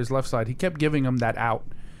side or his left side. He kept giving him that out.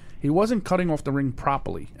 He wasn't cutting off the ring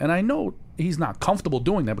properly. And I know he's not comfortable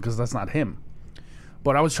doing that because that's not him.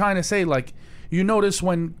 But I was trying to say, like, you notice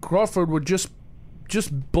when Crawford would just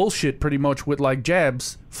bullshit pretty much with, like,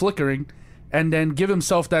 jabs, flickering, and then give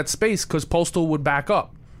himself that space because Postal would back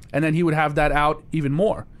up. And then he would have that out even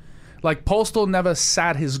more. Like, Postal never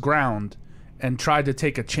sat his ground and tried to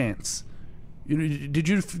take a chance. Did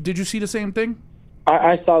you see the same thing?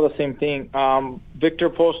 I saw the same thing.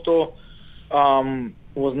 Victor Postal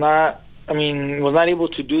was not able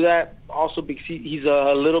to do that. Also because he's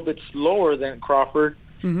a little bit slower than Crawford,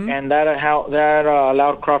 and that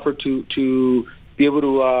allowed Crawford to be able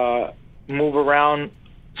to move around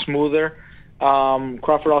smoother.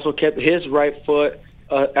 Crawford also kept his right foot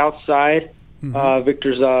outside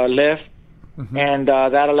Victor's left, and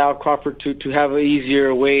that allowed Crawford to have an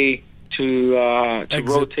easier way to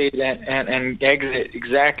rotate and exit.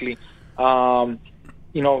 Exactly.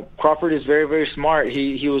 Crawford is very, very smart.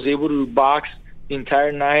 He was able to box the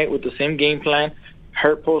entire night with the same game plan,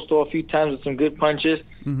 hurt Postal a few times with some good punches,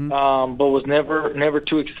 but was never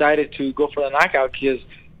too excited to go for the knockout, because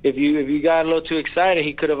if you got a little too excited,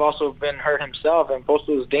 he could have also been hurt himself, and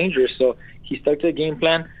Postal was dangerous. So he stuck to the game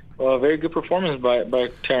plan. A very good performance by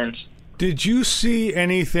Terrence. Did you see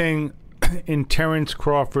anything in Terrence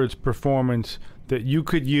Crawford's performance that you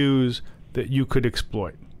could use, that you could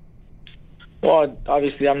exploit? Well,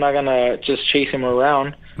 obviously, I'm not gonna just chase him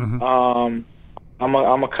around. I'm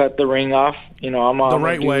gonna cut the ring off. The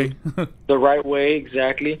right way. The right way,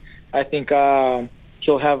 exactly. I think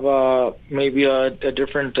he'll have maybe a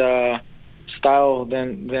different style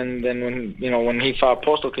than when he fought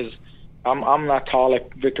Postal, because I'm not tall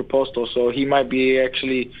like Victor Postal, so he might be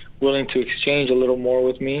actually willing to exchange a little more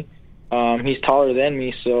with me. He's taller than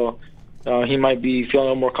me, so he might be feeling a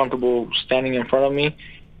little more comfortable standing in front of me.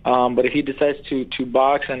 But if he decides to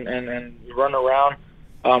box and run around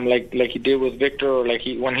like he did with Victor, or like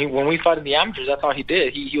when we fought in the amateurs, that's all he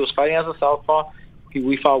did. He was fighting as a southpaw.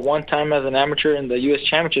 We fought one time as an amateur in the U.S.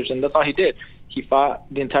 Championships, and that's all he did. He fought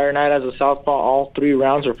the entire night as a southpaw, all 3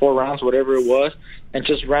 rounds or 4 rounds, whatever it was, and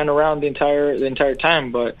just ran around the entire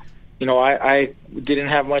time. But I didn't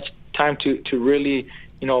have much time to really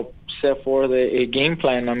set forth a game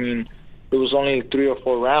plan. I mean, it was only 3 or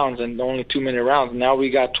 4 rounds and only 2-minute rounds. Now we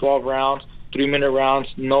got 12 rounds, 3-minute rounds,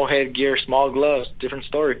 no headgear, small gloves, different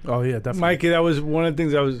story. Oh yeah, definitely. Mikey, that was one of the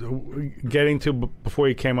things I was getting to before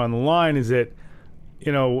you came on the line, is that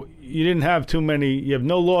you didn't have too many. You have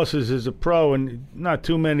no losses as a pro and not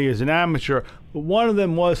too many as an amateur. But one of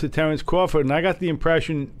them was to Terrence Crawford, and I got the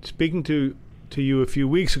impression, speaking to you a few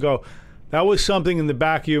weeks ago, that was something in the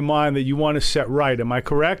back of your mind that you want to set right. Am I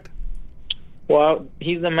correct? Well,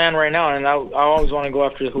 he's the man right now, and I always want to go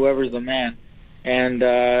after whoever's the man. And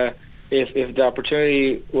if the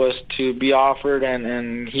opportunity was to be offered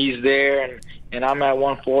and he's there and I'm at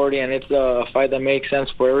 140 and it's a fight that makes sense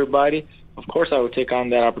for everybody, of course I would take on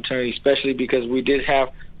that opportunity, especially because we did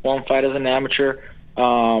have one fight as an amateur.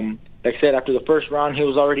 Like I said, after the first round, he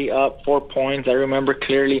was already up 4 points. I remember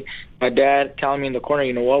clearly my dad telling me in the corner,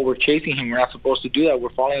 you know what, we're chasing him. We're not supposed to do that. We're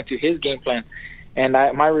falling into his game plan. And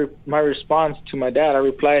my response to my dad, I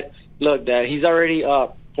replied, look, Dad, he's already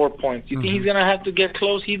up 4 points. You think he's going to have to get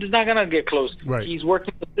close? He's not going to get close. Right. He's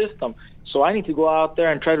working the system. So I need to go out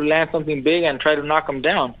there and try to land something big and try to knock him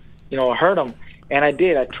down, hurt him. And I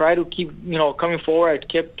did. I tried to keep, coming forward. I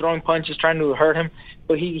kept throwing punches, trying to hurt him.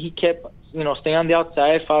 But he kept, staying on the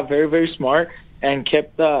outside, fought very, very smart, and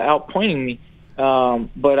kept outpointing me.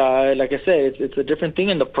 But like I said, it's a different thing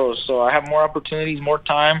in the pros. So I have more opportunities, more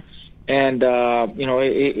time. And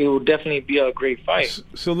it will definitely be a great fight.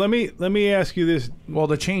 So let me ask you this. Well,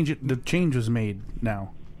 the change was made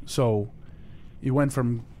now. So you went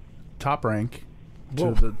from Top Rank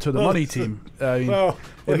to the money team. I mean,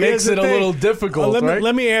 it makes it a little difficult.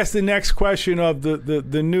 Let me ask the next question of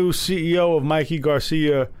the new CEO of Mikey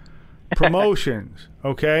Garcia Promotions.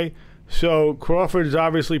 Okay, so Crawford is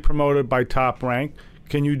obviously promoted by Top Rank.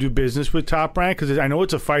 Can you do business with Top Rank? Because I know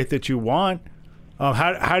it's a fight that you want.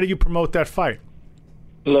 How do you promote that fight?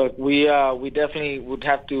 Look, we definitely would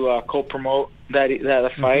have to co-promote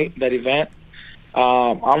that fight, that event.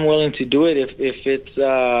 I'm willing to do it if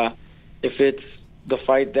it's the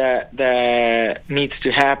fight that needs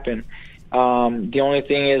to happen. The only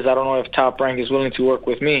thing is, I don't know if Top Rank is willing to work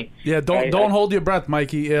with me. Yeah, don't hold your breath,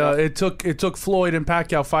 Mikey. It took Floyd and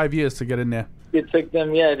Pacquiao 5 years to get in there. It took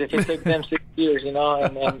them 6 years,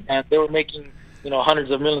 and they were making hundreds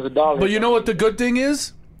of millions of dollars. But you know what the good thing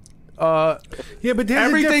is? But there's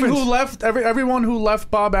everything a who left, everyone who left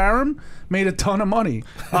Bob Arum made a ton of money.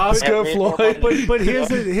 Oscar, Floyd. But here's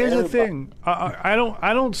the thing. I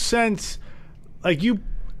don't sense like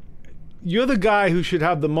you're the guy who should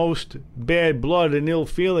have the most bad blood and ill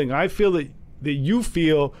feeling. I feel that you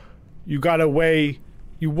feel you got away,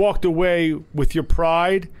 you walked away with your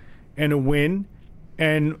pride and a win,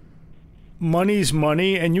 and money's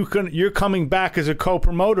money, and you're coming back as a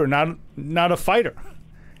co-promoter, not a fighter.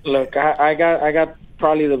 Look, I got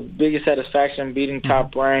probably the biggest satisfaction beating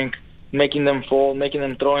Top Rank, making them fold, making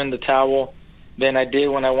them throw in the towel, than I did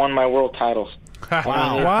when I won my world titles.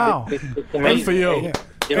 Wow. It's Good for you. Yeah.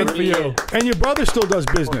 Good for you. And your brother still does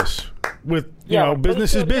business with,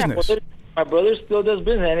 business is business. My brother still does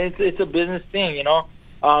business, and it's a business thing,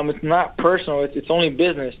 It's not personal. It's only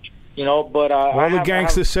business, But all the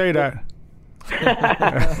gangsters say that.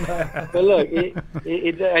 But look,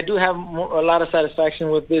 I do have a lot of satisfaction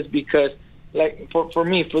with this because, like, for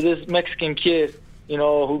me, for this Mexican kid,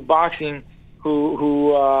 who's boxing,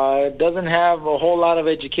 who doesn't have a whole lot of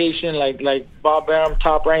education, like Bob Arum,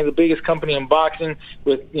 Top Rank, the biggest company in boxing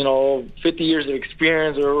with 50 years of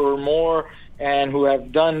experience or more, and who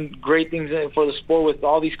have done great things for the sport with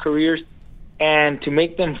all these careers, and to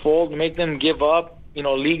make them fold, to make them give up,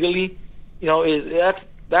 legally,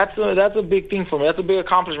 that's a big thing for me. That's a big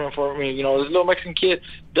accomplishment for me. This little Mexican kid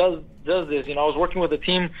does this. I was working with a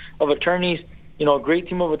team of attorneys, a great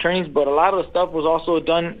team of attorneys, but a lot of the stuff was also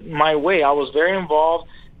done my way. I was very involved.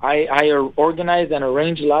 I organized and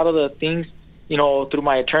arranged a lot of the things, through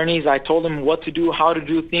my attorneys. I told them what to do, how to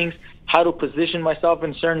do things, how to position myself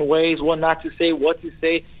in certain ways, what not to say, what to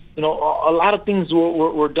say. A lot of things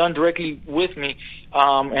were done directly with me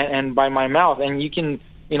and by my mouth. And you can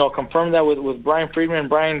confirm that with Brian Friedman and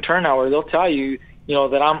Brian Turnauer. They'll tell you,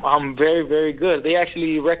 that I'm very, very good. They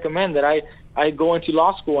actually recommend that I go into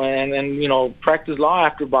law school and practice law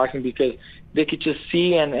after boxing because they could just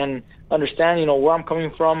see and understand, where I'm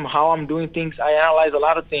coming from, how I'm doing things. I analyze a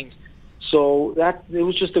lot of things. So it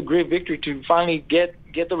was just a great victory to finally get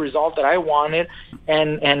the result that I wanted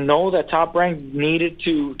and know that Top Rank needed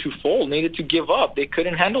to fold, needed to give up. They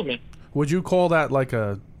couldn't handle me. Would you call that like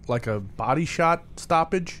a body shot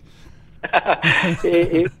stoppage?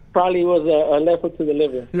 it probably was a left hook to the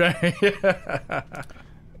liver.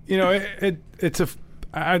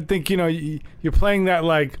 I think you're playing that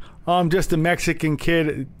like, I'm just a Mexican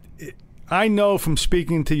kid. I know from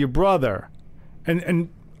speaking to your brother, and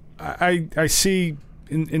I see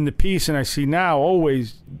in the piece, and I see now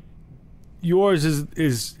always, yours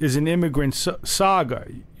is an immigrant saga.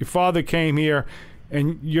 Your father came here,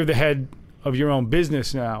 and you're the head of your own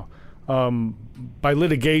business now, by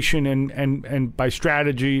litigation and by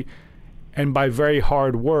strategy and by very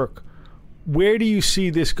hard work. Where do you see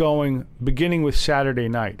this going, beginning with Saturday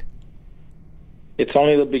night? It's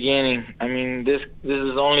only the beginning. I mean, this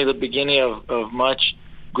is only the beginning of much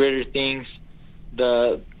greater things.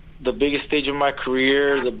 The biggest stage of my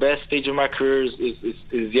career, the best stage of my career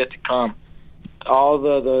is yet to come. All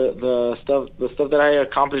the stuff that I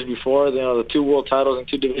accomplished before, the 2 world titles and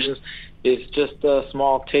 2 divisions, is just a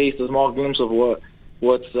small taste, a small glimpse of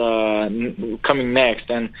what's coming next.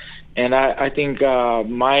 And I think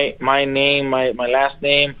my name, my last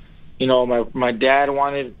name, my dad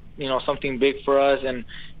wanted something big for us,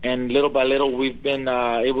 and little by little we've been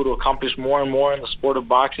able to accomplish more and more in the sport of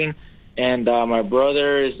boxing. And my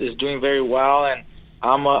brother is doing very well, and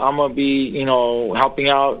I'm gonna be helping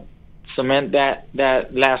out cement that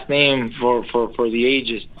last name for the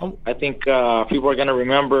ages. I think people are gonna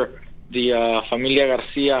remember the Familia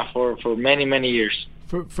Garcia for many years.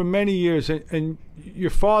 For many years, and your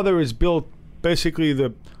father has built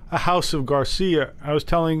basically a house of Garcia. I was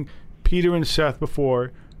telling Peter and Seth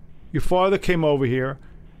before, your father came over here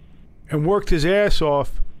and worked his ass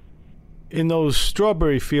off in those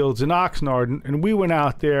strawberry fields in Oxnard, and we went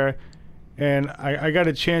out there, and I got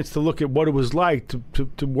a chance to look at what it was like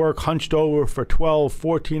to work hunched over for 12,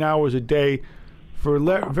 14 hours a day for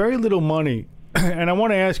very little money. And I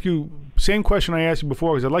want to ask you, same question I asked you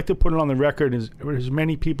before, because I'd like to put it on the record as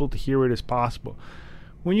many people to hear it as possible.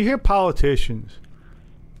 When you hear politicians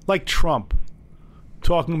like Trump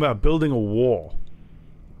talking about building a wall,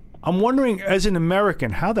 I'm wondering, as an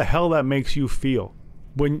American, how the hell that makes you feel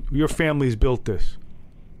when your family's built this?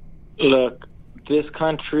 Look, this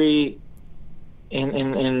country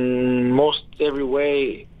in most every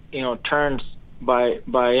way, turns by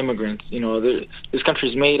immigrants. This country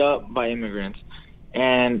is made up by immigrants,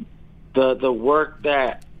 and the work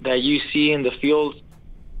that you see in the fields,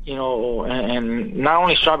 and not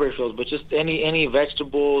only strawberry fields, but just any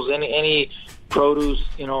vegetables, any produce,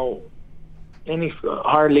 any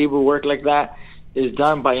hard labor work like that is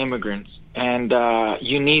done by immigrants, and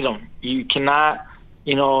you need them. You cannot,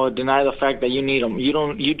 deny the fact that you need them.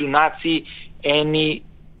 You do not see any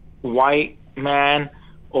white man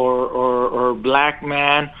or black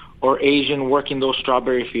man or Asian working those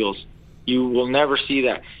strawberry fields. You will never see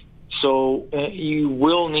that. So you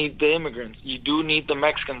will need the immigrants. You do need the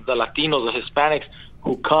Mexicans, the Latinos, the Hispanics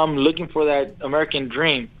who come looking for that American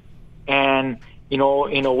dream. And, in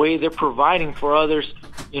a way they're providing for others,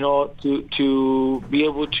 to be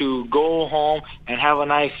able to go home and have a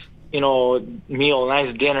nice, meal, a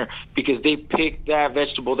nice dinner, because they picked that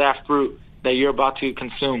vegetable, that fruit that you're about to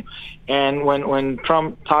consume. And when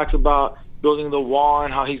Trump talks about building the wall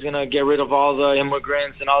and how he's going to get rid of all the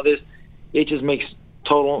immigrants and all this, it just makes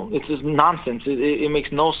it's just nonsense. It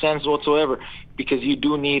makes no sense whatsoever, because you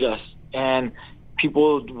do need us. And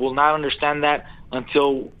people will not understand that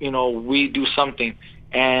until, we do something.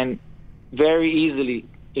 And very easily,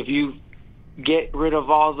 if you get rid of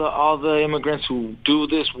all the immigrants who do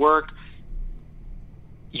this work,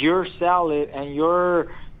 your salad and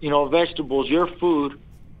your vegetables, your food,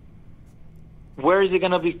 where is it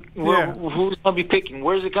going to be? Who's going to be picking?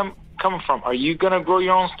 Where is it coming from? Are you going to grow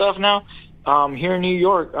your own stuff now? Here in New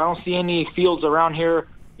York, I don't see any fields around here,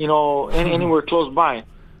 anywhere close by.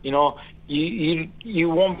 You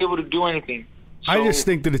won't be able to do anything. So, I just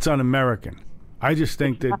think that it's un-American. I just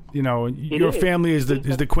think that, your family is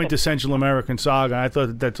the quintessential American saga. I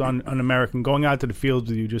thought that's un-American. Going out to the fields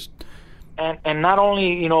with you just... And not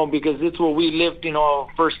only, because it's what we lived,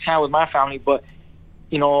 firsthand with my family, but,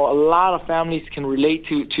 a lot of families can relate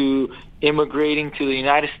to immigrating to the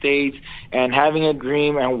United States and having a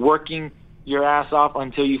dream and working your ass off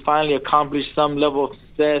until you finally accomplish some level of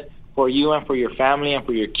success for you and for your family and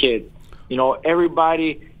for your kids.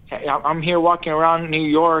 Everybody, I'm here walking around New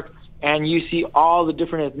York, and you see all the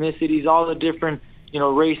different ethnicities, all the different,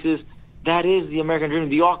 races. That is the American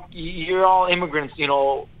dream. You're all immigrants,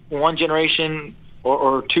 one generation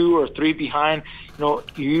or two or three behind.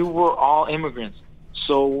 You were all immigrants.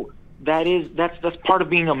 So that's part of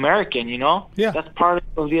being American, Yeah. That's part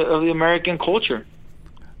of the American culture.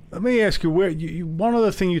 Let me ask you, one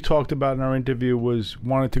other thing you talked about in our interview was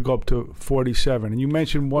wanting to go up to 47, and you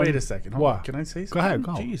mentioned one... Wait a second. Hold on. Can I say something? Go ahead,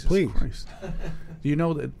 go. Jesus please. Christ. Do you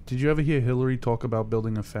know that? Did you ever hear Hillary talk about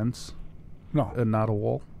building a fence? No. And not a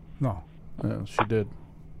wall? No. She did.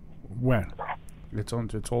 When? It's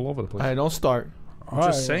all over the place. Hey, don't start. I'm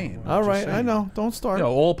just saying. All right, I know. Don't start.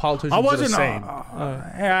 All politicians are the same.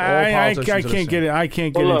 I can't get it. I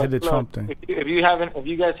can't get into the Trump thing. If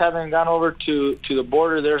you guys haven't gone over to the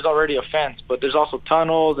border, there's already a fence, but there's also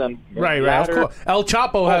tunnels and right. Of course. El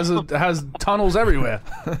Chapo has tunnels everywhere.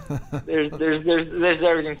 There's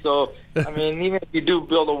everything. So even if you do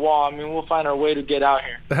build a wall, we'll find our way to get out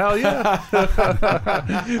here. Hell yeah!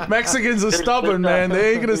 Mexicans are stubborn, man.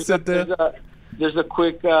 They ain't gonna sit there. There's a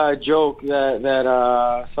quick joke that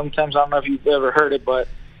sometimes, I don't know if you've ever heard it, but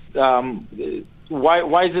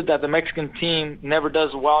why is it that the Mexican team never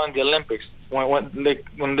does well in the Olympics? When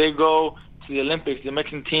they go to the Olympics, the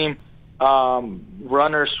Mexican team,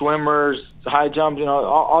 runners, swimmers, high jumps,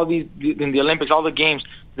 all these in the Olympics, all the games,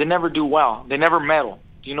 they never do well. They never medal.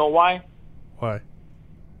 Do you know why? Why?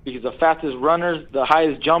 Because the fastest runners, the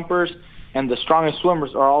highest jumpers, and the strongest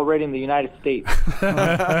swimmers are already in the United States.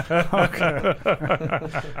 Okay.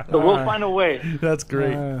 So we'll find a way. That's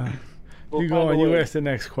great. You go on. You ask the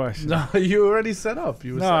next question. No, you already set up.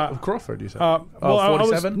 You Crawford, you said.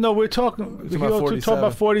 47? We're talking. We talk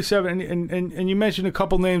about 47, and you mentioned a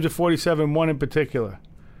couple names of 47, one in particular.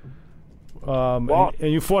 And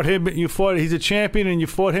you fought him. He's a champion, and you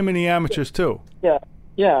fought him in the amateurs too. Yeah.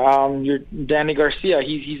 You're Danny Garcia.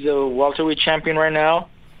 He's a welterweight champion right now.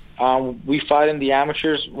 We fought in the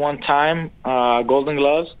amateurs one time, Golden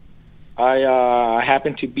Gloves. I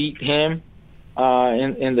happened to beat him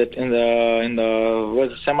in the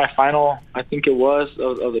semifinal, I think it was,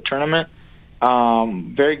 of the tournament.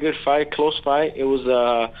 Very good fight, close fight. It was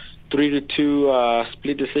a 3-2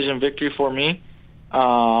 split decision victory for me.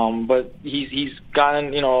 But he's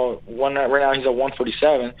gotten one right now. He's at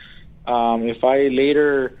 147. If I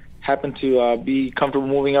later happen to be comfortable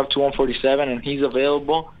moving up to 147 and he's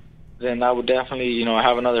available, then I would definitely,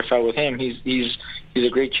 have another fight with him. He's a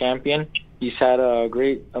great champion. He's had a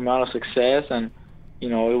great amount of success, and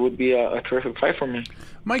it would be a terrific fight for me.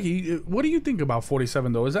 Mikey, what do you think about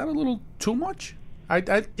 47 though? Is that a little too much?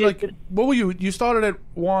 Like, what were you? You started at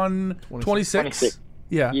 126. 26.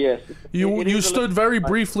 Yeah. Yes. You stood very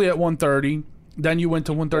briefly at 130. Then you went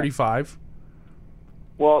to 135.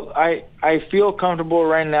 Well, I feel comfortable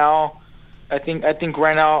right now. I think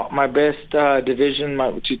right now my best division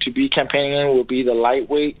to be campaigning in will be the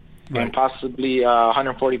lightweight and possibly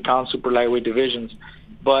 140-pound super lightweight divisions.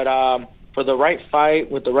 But for the right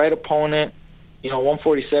fight with the right opponent,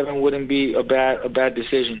 147 wouldn't be a bad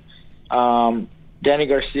decision. Danny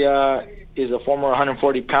Garcia is a former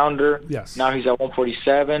 140-pounder. Yes. Now he's at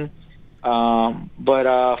 147. But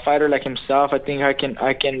a fighter like himself, I think I can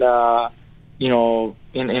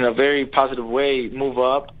in a very positive way move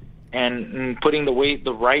up and putting the weight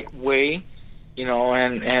the right way,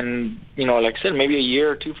 and like I said, maybe a year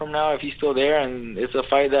or two from now, if he's still there and it's a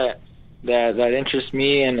fight that interests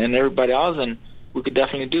me and everybody else, and we could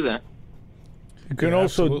definitely do that. You can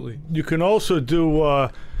absolutely. You can also do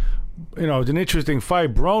it's an interesting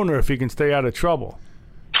fight, Broner, if he can stay out of trouble.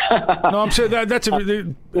 No, I'm saying that's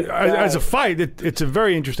as a fight, it's a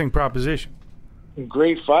very interesting proposition.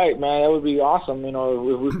 Great fight, man. That would be awesome,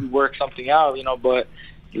 if we could work something out, but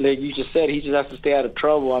like you just said, he just has to stay out of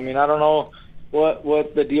trouble. I mean, I don't know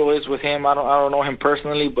what the deal is with him. I don't know him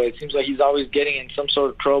personally, but it seems like he's always getting in some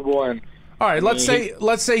sort of trouble. And all right, let's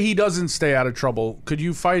say he doesn't stay out of trouble. Could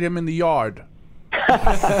you fight him in the yard? then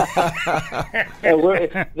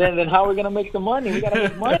how are we gonna make the money? We gotta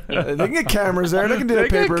make money. They can get cameras there. They can do the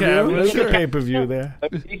pay-per-view. Sure. Pay-per-view there.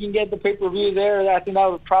 If you can get the pay-per-view there, I think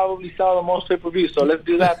that would probably sell the most pay-per-views. So let's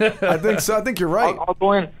do that. I think so. I think you're right.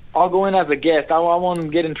 I'll go in as a guest. I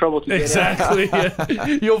won't get in trouble to get exactly. Yeah.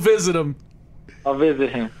 You'll visit him. I'll visit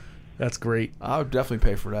him. That's great. I would definitely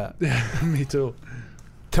pay for that. Me too.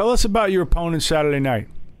 Tell us about your opponent Saturday night.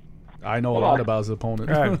 I know a lot about his opponent.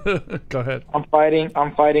 Right. Go ahead. I'm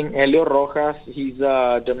fighting Helio Rojas. He's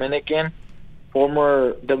a Dominican,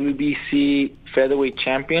 former WBC featherweight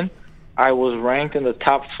champion. I was ranked in the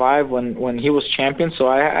top 5 when he was champion, so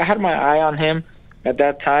I had my eye on him at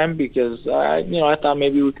that time because I thought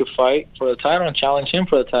maybe we could fight for the title and challenge him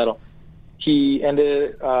for the title. He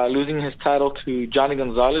ended losing his title to Johnny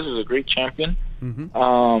Gonzalez, who's a great champion.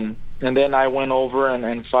 Mm-hmm. And then I went over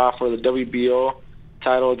and fought for the WBO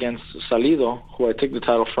title against Salido, who I took the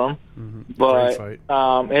title from. Mm-hmm.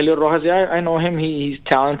 But Helio Rojas, I know him. He's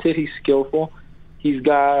talented. He's skillful. He's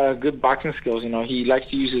got good boxing skills. He likes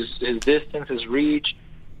to use his distance, his reach,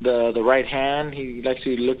 the right hand. He likes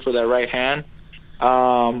to look for that right hand.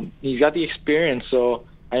 He's got the experience. So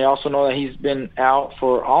I also know that he's been out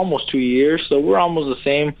for almost 2 years. So we're almost the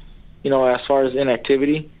same, as far as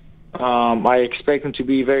inactivity. I expect him to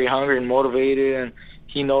be very hungry and motivated, and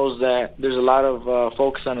he knows that there's a lot of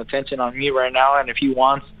focus and attention on me right now, and if he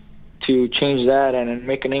wants to change that and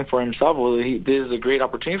make a name for himself, this is a great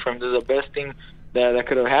opportunity for him. This is the best thing that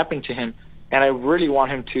could have happened to him, and I really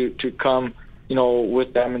want him to come,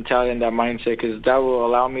 with that mentality and that mindset, because that will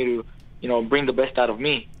allow me to, bring the best out of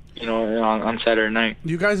me, on Saturday night.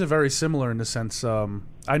 You guys are very similar in the sense.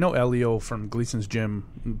 I know Elio from Gleason's gym.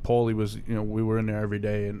 Paulie was, we were in there every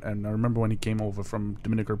day, and I remember when he came over from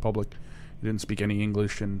Dominican Republic. He didn't speak any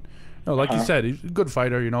English, and like you said, he's a good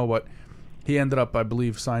fighter, but he ended up, I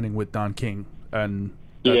believe, signing with Don King, and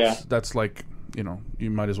that's like, you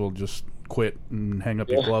might as well just quit and hang up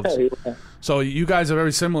your gloves. Yeah. So you guys are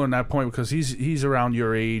very similar in that point because he's around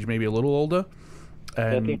your age, maybe a little older,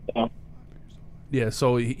 and I think so. Yeah,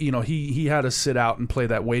 so he had to sit out and play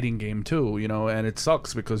that waiting game too, and it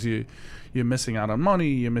sucks because you're missing out on money,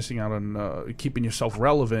 you're missing out on keeping yourself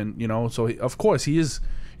relevant, So of course he is.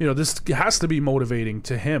 This has to be motivating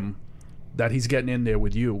to him that he's getting in there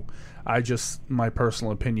with you. My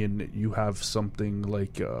personal opinion, you have something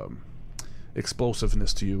like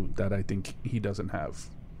explosiveness to you that I think he doesn't have,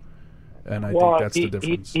 and I think that's the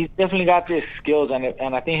difference. He's definitely got the skills,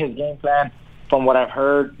 and I think his game plan, from what I've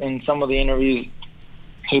heard in some of the interviews,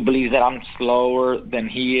 he believes that I'm slower than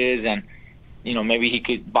he is, and maybe he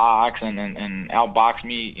could box and outbox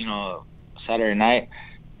me, Saturday night,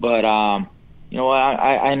 but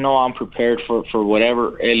I know I'm prepared for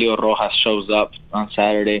whatever Helio Rojas shows up on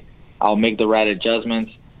Saturday. I'll make the right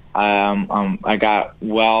adjustments. I got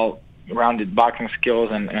well-rounded boxing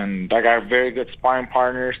skills, and I got very good sparring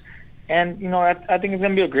partners. And, I think it's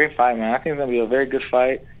going to be a great fight, man. I think it's going to be a very good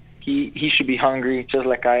fight. He should be hungry just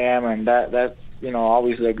like I am, and that's,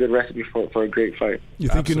 always a good recipe for a great fight. You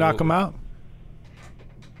think you knock him out?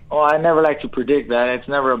 Oh, I never like to predict that. It's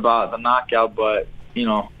never about the knockout, but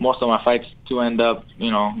most of my fights do end up,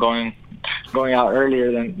 going going out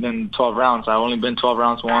earlier than 12 rounds. I've only been 12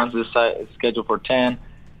 rounds once. This site is scheduled for 10.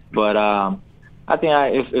 But I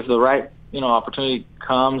think if the right opportunity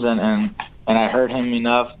comes and I hurt him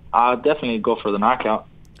enough, I'll definitely go for the knockout.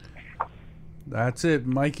 That's it.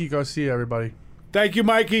 Mikey Garcia, everybody. Thank you,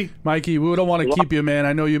 Mikey. Mikey, we don't want to keep you, man.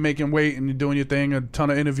 I know you're making weight and you're doing your thing. A ton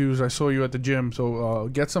of interviews. I saw you at the gym. So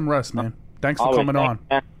get some rest, man. Thanks for coming on.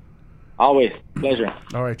 Man. Always. Pleasure.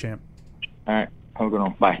 All right, champ. All right. Have a good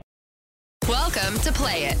one. Bye. Welcome to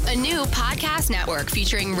Play It, a new podcast network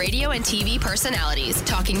featuring radio and TV personalities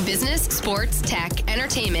talking business, sports, tech,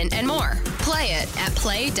 entertainment, and more. Play it at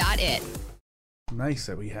play.it. Nice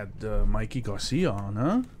that we had Mikey Garcia on,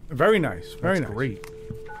 huh? Very nice. Very That's nice. Great.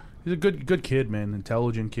 He's a good kid, man.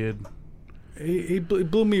 Intelligent kid. He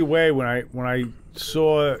blew me away when I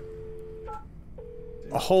saw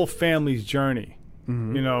a whole family's journey.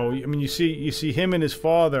 Mm-hmm. You know, I mean, you see him and his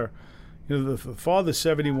father. You know, the father's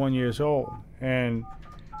 71 years old, and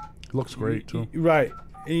looks great too. Right.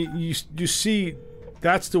 You see,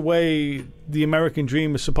 that's the way the American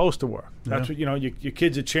dream is supposed to work. That's what your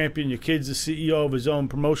kid's a champion. Your kid's the CEO of his own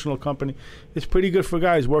promotional company. It's pretty good for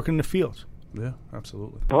guys working in the fields. Yeah,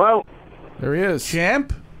 absolutely. Hello? There he is.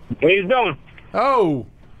 Champ? What are you doing? Oh.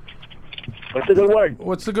 What's the good word?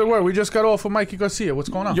 What's the good word? We just got off of Mikey Garcia. What's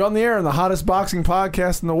going on? You're on the air in the hottest boxing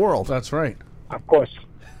podcast in the world. That's right. Of course.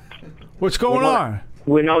 What's going on?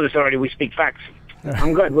 We know this already. We speak facts.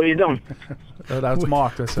 I'm good. What are you doing? That's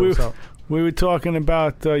Mark. That's what's up. We were talking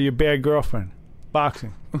about your bad girlfriend,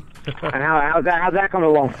 boxing. And how's that coming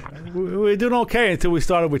along? We're doing okay until we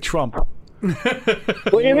started with Trump.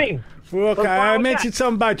 What do you mean? Well, okay, I mentioned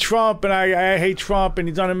something about Trump, and I hate Trump, and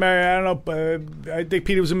he's un-American. I don't know. I think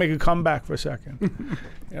Peter was going to make a comeback for a second.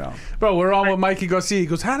 Bro, we're on with Mikey Garcia. He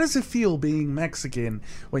goes, how does it feel being Mexican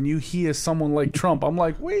when you hear someone like Trump? I'm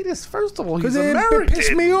like, wait, first of all, he's American. It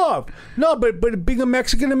pissed me off. No, but being a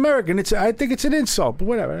Mexican American, I think it's an insult. But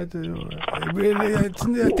whatever. I think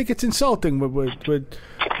it's insulting.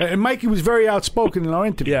 And Mikey was very outspoken in our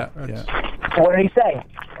interview. Yeah. What did he say?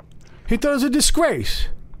 He thought it was a disgrace.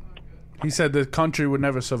 He said the country would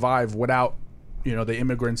never survive without, the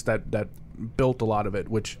immigrants that built a lot of it,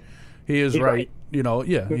 which he is right. He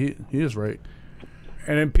is right.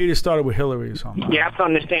 And then Peter started with Hillary or something. You have to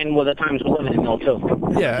understand what the times we're living in, though, too.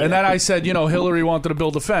 Yeah, and then I said, Hillary wanted to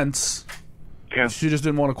build a fence. Yeah. She just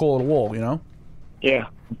didn't want to call it a wall, Yeah,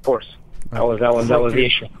 of course. That was the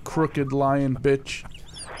issue. Crooked lying bitch.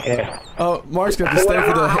 Yeah. Oh, Mark's going to stay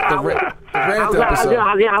for the rant episode.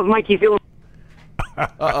 How's Mikey feeling?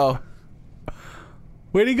 Uh-oh.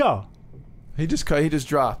 Where'd he go? He just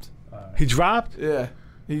dropped. He dropped? Yeah.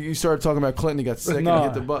 He started talking about Clinton. He got sick and he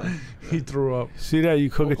hit the button. He threw up. See that? You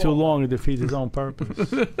cook it too long, it defeats its own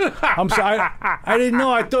purpose. I'm sorry. I didn't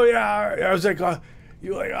know. I thought, I was like,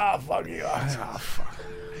 you were like, fuck you. Oh, fuck.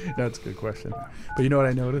 That's a good question. But you know what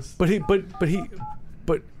I noticed? But you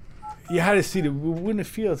had to see the win the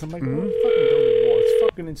fields. I'm like, fucking build a wall. It's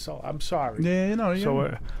fucking insult. I'm sorry. Yeah,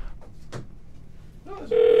 So,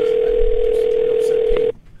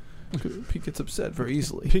 Pete gets upset very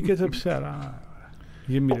easily. He gets upset.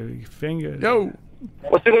 Give me the finger. Yo.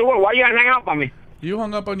 What's the good word? Why you guys hang up on me? You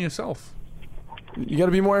hung up on yourself. You got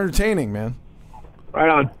to be more entertaining, man. Right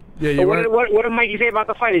on. Yeah, so what did Mikey say about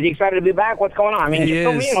the fight? Is he excited to be back? What's going on? I mean, he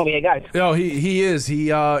fill me in over here, guys. No, he is. He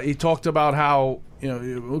talked about how,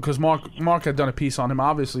 because Mark had done a piece on him,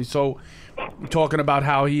 obviously. So talking about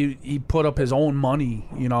how he put up his own money,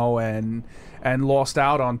 and lost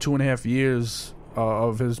out on 2.5 years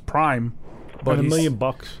of his prime. But $1 million.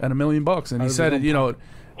 And $1 million. And he said,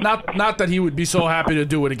 not that he would be so happy to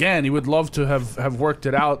do it again. He would love to have worked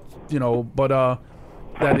it out, but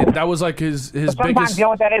that was like his biggest. Sometimes, you know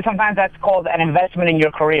what that is? Sometimes that's called an investment in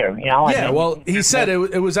your career, Yeah, well, he said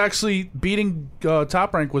it was actually beating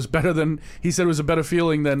Top Rank was better than, he said it was a better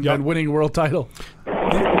feeling than winning a world title.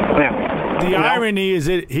 The irony is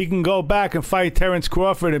that he can go back and fight Terrence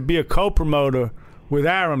Crawford and be a co-promoter with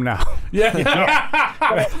Aram now.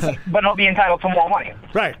 But he'll be entitled to more money.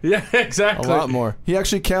 Right. Yeah, exactly. A lot more. He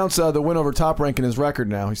actually counts the win over Top Rank in his record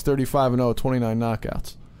now. He's 35-0, 29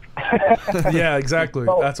 knockouts. Yeah, exactly.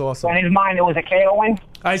 So, that's awesome. In his mind, it was a KO win?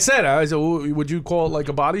 I said, would you call it like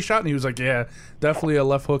a body shot? And he was like, yeah, definitely a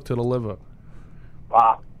left hook to the liver.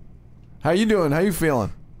 Wow. How you doing? How you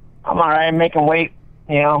feeling? I'm all right. I'm making weight.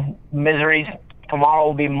 Miseries. Tomorrow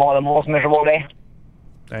will be the most miserable day.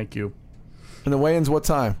 Thank you. And the weigh-in's what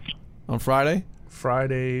time? On Friday?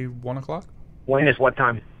 Friday, 1 o'clock? When is what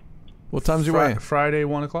time? What time's your weigh-in? Friday,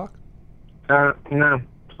 1 o'clock? No.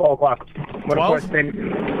 12 o'clock. But 12? of course,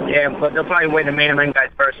 but they'll probably weigh the main event guys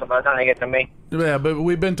first, so by the time they get to me. Yeah, but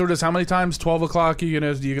we've been through this how many times? 12 o'clock, you're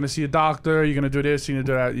gonna see a doctor, you're gonna do this, you're gonna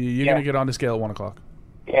do that. You're gonna get on the scale at 1 o'clock.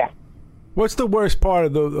 Yeah. What's the worst part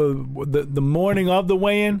of the morning of the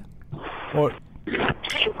weigh-in? Or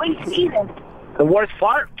the worst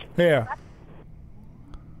part? Yeah.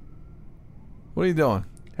 What are you doing?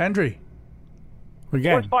 Henry.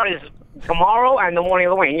 Again. Worst part is tomorrow and the morning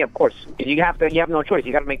of the weigh-in. Yeah, of course. You have no choice.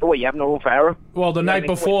 You got to make the weight. You have no room for error. Well, the night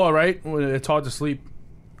before, right? It's hard to sleep.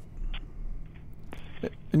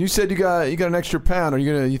 And you said you got an extra pound.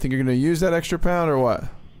 You think you're gonna use that extra pound or what?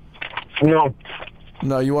 No.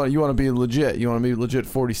 No, you want to be legit. You want to be legit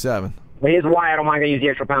 47. But here's why I don't mind to use the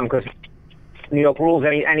extra pound, because New York rules,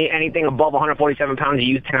 anything above 147 pounds,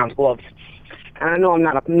 you use 10-ounce gloves. And I know I'm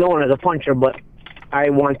not known as a puncher, but I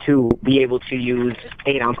want to be able to use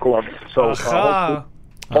 8-ounce gloves. So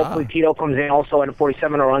hopefully Tito comes in also at a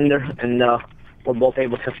 47 or under, and we're both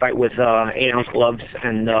able to fight with 8-ounce gloves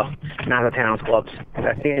and not the 10-ounce gloves.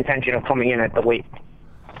 That's the intention of coming in at the weight.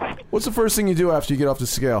 What's the first thing you do after you get off the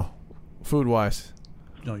scale, food-wise?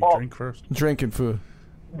 No, you drink first. Drinking food.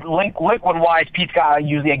 Liquid-wise, Pete's got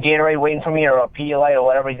usually a Gatorade waiting for me, or a Pedialyte, or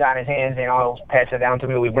whatever he's got in his hands, and I'll pass it down to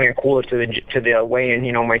me. We bring a cooler to the weigh-in.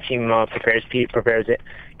 You know, my team prepares it,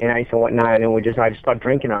 and ice and whatnot, and I just start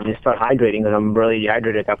drinking. I just start hydrating, because I'm really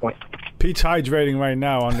dehydrated at that point. Pete's hydrating right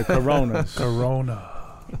now on the Coronas. Corona.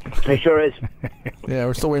 It sure is. Yeah,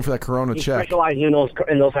 we're still waiting for that Corona He's check. specializing in those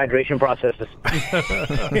hydration processes.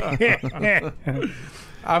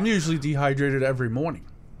 I'm usually dehydrated every morning.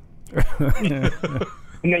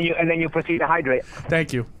 And then you proceed to hydrate.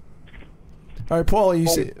 Thank you. All right, Paul,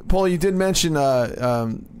 you did mention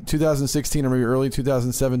 2016 or maybe early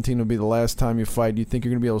 2017 will be the last time you fight. Do you think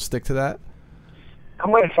you're going to be able to stick to that?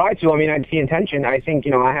 I'm going to try to. I mean, that's the intention. I think,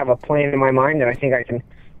 I have a plan in my mind that I think I can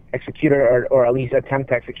execute it, or at least attempt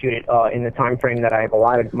to execute it in the time frame that I've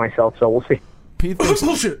allotted myself. So we'll see. Pete thinks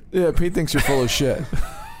bullshit. Yeah, Pete thinks you're full of shit.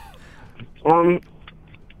 I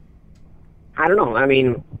don't know. I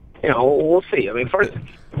mean, we'll see. I mean, first.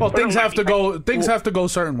 Well, things have to go. Things have to go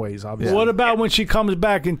certain ways. Obviously. What about when she comes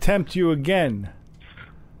back and tempts you again?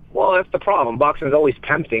 Well, that's the problem. Boxing is always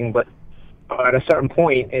tempting, but at a certain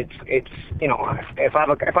point, it's if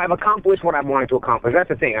I've accomplished what I wanted to accomplish, that's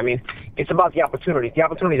the thing. I mean, it's about the opportunities. The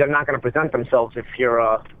opportunities are not going to present themselves if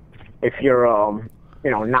you're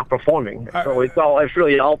not performing. So it's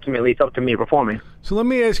really ultimately it's up to me performing. So let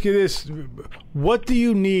me ask you this: what do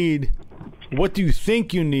you need? What do you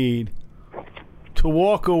think you need to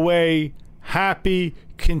walk away happy,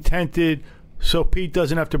 contented, so Pete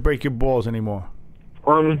doesn't have to break your balls anymore?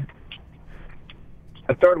 A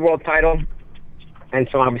third world title, and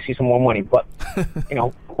so obviously some more money. But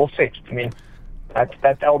we'll see. I mean,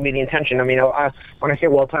 that would be the intention. I mean, when I say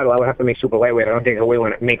world title, I would have to make super lightweight. I don't think I will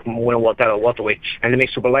win a world title at welterweight. And to make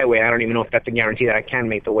super lightweight, I don't even know if that's a guarantee that I can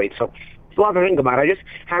make the weight. So it's a lot to think about. I just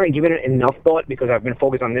haven't given it enough thought because I've been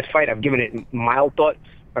focused on this fight. I've given it mild thought,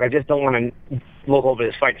 but I just don't want to look over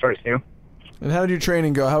this fight first, And how did your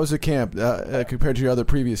training go? How was the camp compared to your other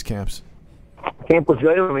previous camps? Camp was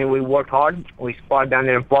good. I mean, we worked hard. We sparred down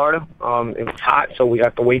there in Florida. It was hot, so we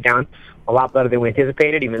got the weight down a lot better than we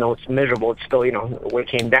anticipated. Even though it's miserable, it's still, the weight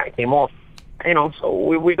came off.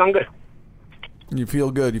 So we've done good. You feel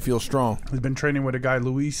good. You feel strong. He's been training with a guy,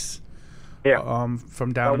 Luis. Yeah.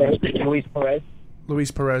 From down. Luis Perez. Luis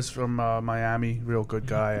Perez from Miami. Real good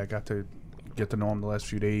guy. I got to get to know him the last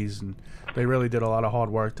few days, and they really did a lot of hard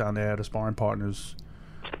work down there. The sparring partners.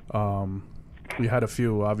 We had a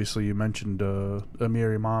few. Obviously, you mentioned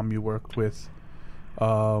Amir Imam you worked with.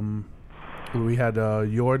 We had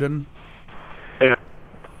Jordan. Yeah.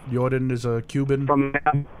 Jordan is a Cuban. From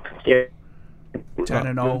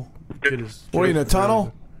 10-0. What are you in a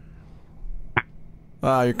tunnel?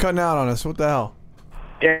 You're cutting out on us. What the hell?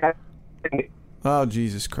 Yeah. Oh,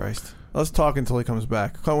 Jesus Christ. Let's talk until he comes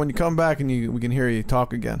back. When you come back and we can hear you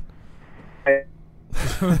talk again.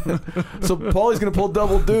 So Paulie's going to pull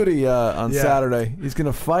double duty on Saturday. He's going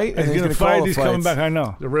to fight and he's going to fight. He's coming back. I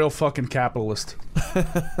know. The real fucking capitalist.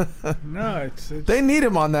 No, they need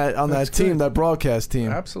him on that team, that broadcast team.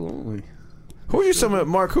 Absolutely. Who are you?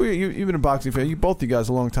 Mark? Who are you? You've been a boxing fan. Both you guys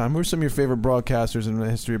a long time. Who are some of your favorite broadcasters in the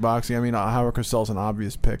history of boxing? I mean, Howard Cosell's an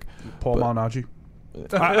obvious pick. Paul Malignaggi.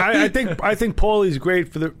 I think Paulie's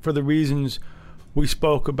great for the reasons we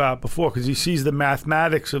spoke about before, because he sees the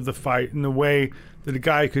mathematics of the fight and the way that a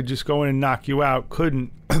guy could just go in and knock you out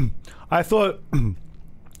couldn't. I thought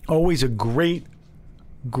always a great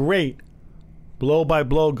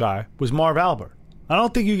blow-by-blow guy was Marv Albert. I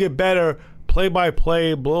don't think you get better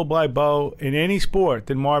play-by-play, blow-by-blow in any sport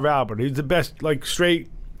than Marv Albert. He's the best, straight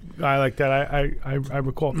guy like that. I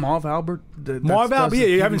recall Marv Albert. Marv Albert. Yeah,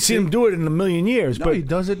 you haven't seen him do it in a million years. No, but he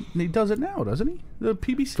does it. He does it now, doesn't he? The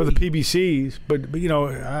PBC for the PBCs. But you know,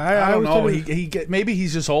 I don't know. Maybe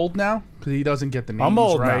he's just old now because he doesn't get the names I'm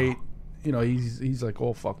old right. now. You know, he's like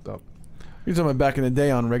all fucked up. You're talking about back in the day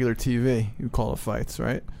on regular TV. You call it fights,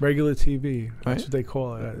 right? Regular TV. That's Right? what they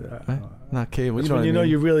call it. Right? Not cable. That's You know, when you what I know mean.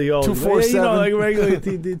 you're really old. 247. You know, like regular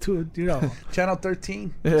TV. You know. Channel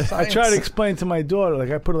 13. Yeah. I try to explain to my daughter, like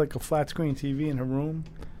I put like a flat screen TV in her room,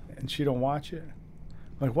 and she don't watch it.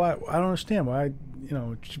 Like why? I don't understand why. You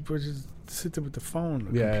know, she just sit there with the phone,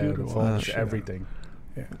 the computer, the all that phone, shit. everything.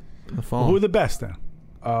 Yeah. The phone. Well, who are the best then?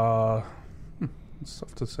 It's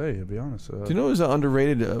tough to say, to be honest. Do you know who's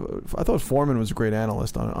underrated? I thought Foreman was a great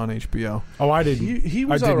analyst on HBO. Oh, I didn't. He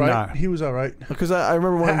was all right. He was all right. Because I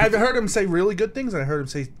remember when I've heard him say really good things, and I heard him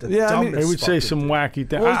say the dumbest They would say fucking some thing. wacky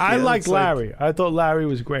things. Well, I yeah, liked it's like- Larry. I thought Larry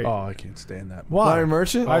was great. Oh, I can't stand that. Why? Larry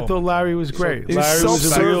Merchant? I thought Larry was great. He was Larry was a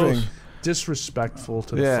self-serving. real. Disrespectful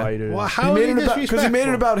to the Yeah. fighters. Well, how is he because he made it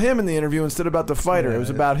disrespectful? about him in the interview instead of about the fighter. Yeah, It was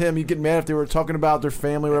yeah. about him. You get mad if they were talking about their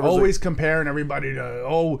family. Or whatever. Always comparing everybody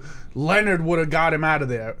to, Leonard would have got him out of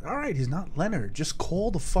there. All right, he's not Leonard. Just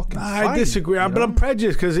call the fucking fight. I disagree, you but know? I'm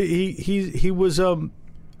prejudiced because he was a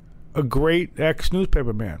great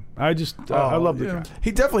ex-newspaper man. I love the guy.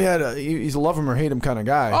 He definitely had he's a love him or hate him kind of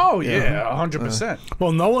guy. Oh, yeah, 100%.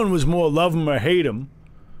 Well, no one was more love him or hate him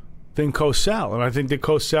than Cosell, and I think that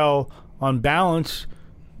Cosell, on balance,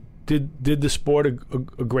 did the sport a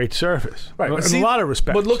great service, Right, in but see, a lot of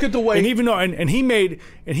respects. but look at the way- and even though and he made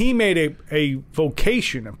a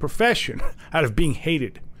vocation, a profession out of being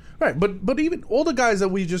hated. Right, but even all the guys that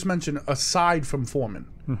we just mentioned, aside from Foreman,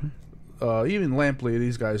 even Lampley,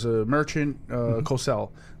 these guys, Merchant,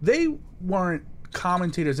 Cosell, they weren't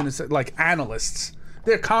commentators in a sense, like analysts.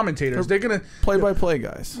 They're commentators. They're gonna Play-by-play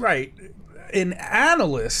guys. right. An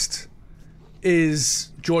analyst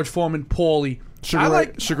is George Foreman, Paulie.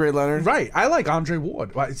 Sugar Ray Leonard. Right. I like Andre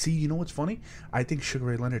Ward. See, you know what's funny? I think Sugar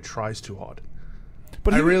Ray Leonard tries too hard.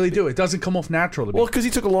 But I really do. It doesn't come off natural to me. Well, because he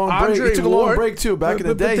took a long break. Andre He took a long Ward- break too. Back in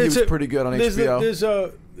the day, he was pretty good on HBO. There's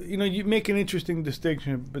a you make an interesting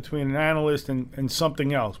distinction between an analyst and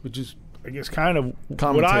something else, which is, I guess, kind of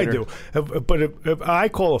what I do. But if I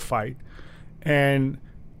call a fight and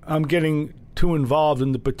I'm getting too involved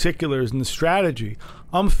in the particulars and the strategy,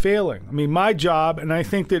 I'm failing. I mean, my job, and I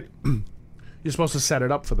think that You're supposed to set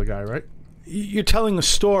it up for the guy, right? you're telling a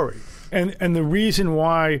story, and the reason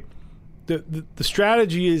why the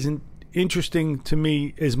strategy isn't interesting to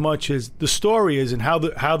me as much as the story is, and how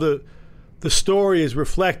the story is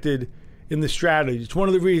reflected in the strategy. It's one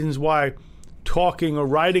of the reasons why talking or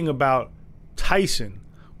writing about Tyson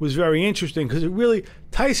was very interesting, because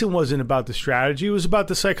Tyson wasn't about the strategy; it was about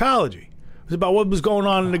the psychology. It was about what was going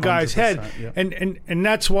on in the guy's head, yeah. and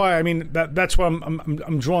that's why, I mean, that's why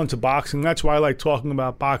I'm drawn to boxing. That's why I like talking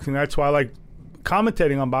about boxing. That's why I like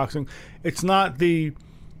commentating on boxing. It's not the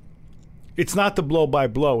blow by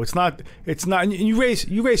blow. It's not. And you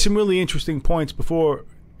raise some really interesting points before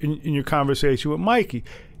in your conversation with Mikey.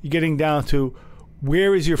 You're getting down to,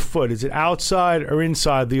 where is your foot? Is it outside or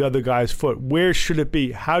inside the other guy's foot? Where should it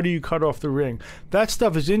be? How do you cut off the ring? That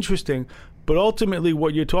stuff is interesting. But ultimately,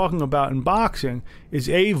 what you're talking about in boxing is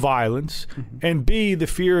A, violence, and B, the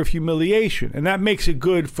fear of humiliation. And that makes it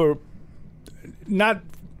good for not,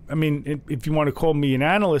 I mean, if you want to call me an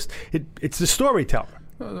analyst, it's the storyteller.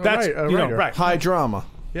 That's, right. High drama.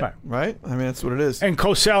 Yeah. Right? I mean, that's what it is. And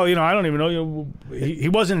Cosell, I don't even know. He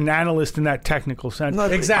wasn't an analyst in that technical sense. No,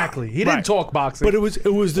 Exactly. He didn't talk boxing. But it was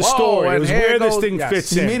the story. It and was here where this goes- thing yes. fits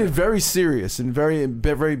He in. made it very serious and very,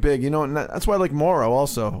 very big. And that's why I like Morrow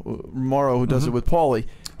also. Morrow, who does it with Paulie.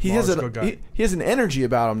 He has Morrow's a good guy. he has an energy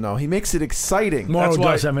about him, though. He makes it exciting. Morrow That's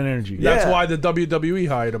why- does have an energy. That's Yeah. why the WWE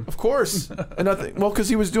hired him. Of course. And because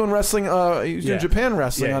he was doing wrestling, he was doing Yeah. Japan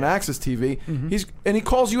wrestling Yeah, on yeah. Access TV. He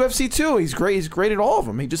calls UFC too. He's great. He's great at all of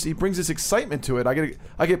them. He brings this excitement to it.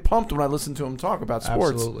 I get pumped when I listen to him talk about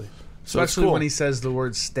sports. Absolutely. So it's Especially cool. when he says the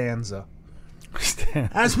word stanza.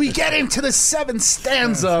 As we get into the seventh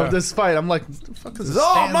stanza of this fight, I'm like, what the fuck is this?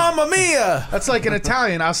 Oh, mamma mia! That's like in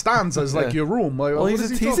Italian. Our stanza is like Yeah. your room. Like, Well, what he's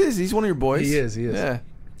is he talking- he's one of your boys. He is. Yeah,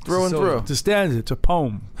 through and So- through. It's a stanza. It's a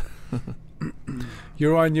poem.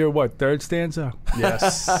 You're on your third stanza?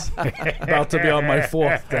 Yes. About to be on my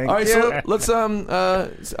fourth. Thank All right, you. so let's I don't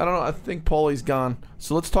know. I think Paulie's gone.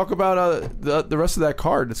 So let's talk about the rest of that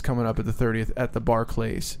card that's coming up at the 30th at the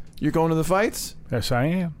Barclays. You're going to the fights? Yes, I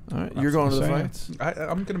am. All right, you're going to the Yes, I am. fights.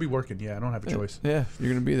 I'm going to be working. Yeah, I don't have a choice. Yeah, you're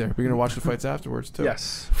going to be there. We're going to watch the fights afterwards too.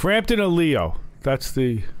 Yes. Frampton or Leo? That's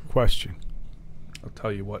the question. I'll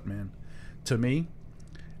tell you what, man. To me,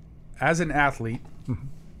 as an athlete,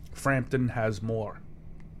 Frampton has more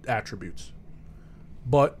attributes.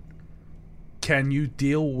 But can you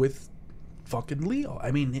deal with fucking Leo?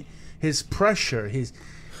 I mean, his pressure, his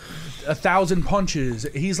 1,000 punches.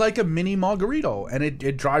 He's like a mini Margarito, and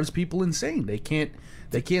it drives people insane. They can't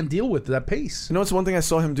deal with that pace. You know, it's one thing I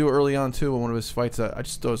saw him do early on too in one of his fights that I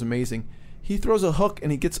just thought was amazing. He throws a hook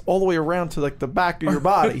and he gets all the way around to like the back of your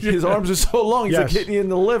body. Yeah. His arms are so long, he's like hitting you in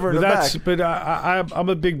the liver and the back. But I'm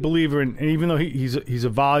a big believer in, and even though he's a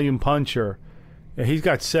volume puncher, he's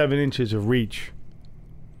got 7 inches of reach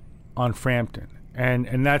on Frampton,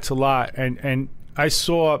 and that's a lot. And I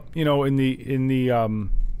saw, you know, in the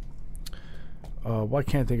why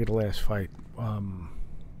can't I think of the last fight?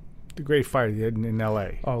 The great fight he had in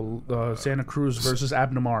L.A. Santa Cruz versus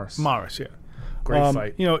Abner Morris. Morris, yeah. Great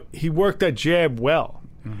fight. You know, he worked that jab well.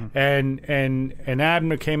 And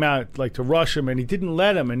Abner came out like to rush him, and he didn't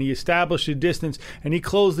let him, and he established the distance, and he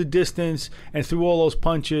closed the distance and threw all those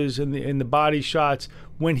punches and the body shots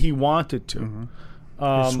when he wanted to.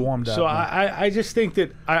 He swarmed so I just think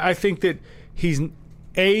that I think that he's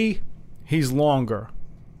longer,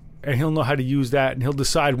 and he'll know how to use that, and he'll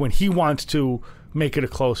decide when he wants to make it a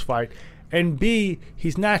close fight, and B,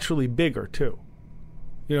 he's naturally bigger too.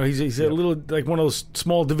 You know, he's a little like one of those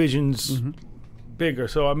small divisions bigger.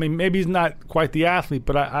 So, I mean, maybe he's not quite the athlete,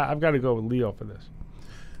 but I've got to go with Leo for this.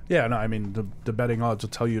 Yeah, no, I mean, the betting odds will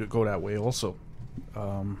tell you to go that way also.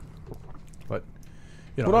 But,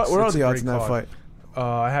 you know, what are the odds in that fight?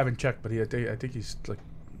 I haven't checked, but I think he's like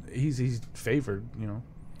he's favored, you know.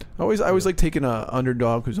 I always like taking an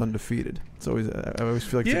underdog who's undefeated. It's always I always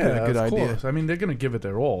feel like it's a good idea. Course. I mean, they're going to give it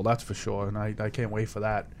their all, that's for sure, and I can't wait for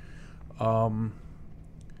that.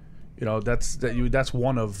 You know, that's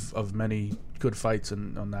one of many good fights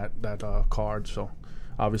on that card. So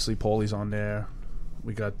obviously Paulie's on there.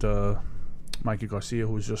 We got Mikey Garcia,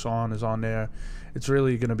 who's just is on there. It's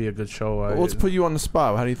really going to be a good show. Well, let's put you on the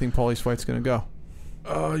spot. How do you think Paulie's fight's going to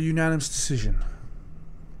go? Unanimous decision.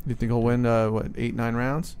 You think he'll win 8-9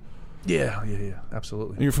 rounds? Yeah,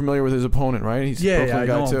 absolutely. And you're familiar with his opponent, right? He's a Brooklyn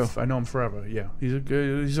guy too. I know him forever. Yeah,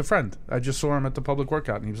 he's a friend. I just saw him at the public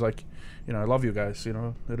workout, and he was like, you know, I love you guys. You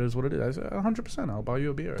know, it is what it is. I said, 100%. I'll buy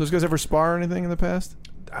you a beer. Those guys ever spar or anything in the past?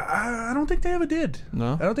 I don't think they ever did.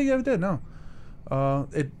 No, I don't think they ever did. No.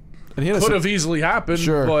 It could have easily happened,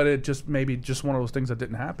 sure, but it just maybe just one of those things that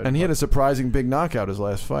didn't happen. And he had a surprising big knockout his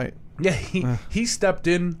last fight. Yeah, he stepped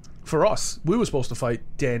in for us. We were supposed to fight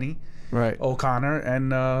Danny O'Connor,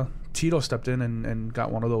 and Tito stepped in and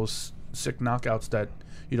got one of those sick knockouts that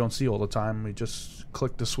you don't see all the time. We just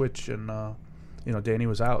clicked the switch, and you know, Danny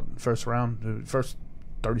was out first round, first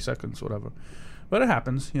 30 seconds, whatever. But it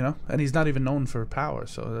happens, you know, and he's not even known for power,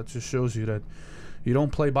 so that just shows you that you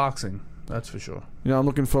don't play boxing. That's for sure. You know, I'm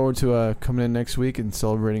looking forward to coming in next week and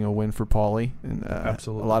celebrating a win for Paulie, and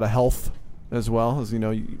absolutely a lot of health as well. As you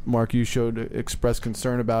know, Mark, you expressed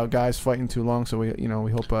concern about guys fighting too long, so we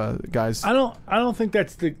hope guys. I don't think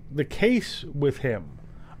that's the case with him.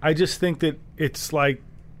 I just think that it's like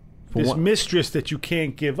this mistress that you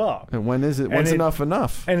can't give up. And when is it? When's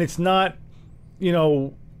enough? And it's not, you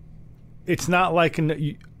know, it's not like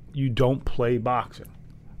you don't play boxing.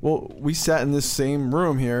 Well, we sat in this same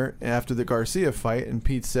room here after the Garcia fight, and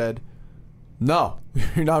Pete said, "No,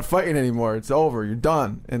 you're not fighting anymore. It's over. You're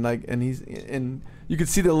done." And you could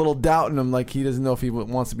see the little doubt in him, like he doesn't know if he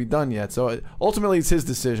wants to be done yet. So ultimately, it's his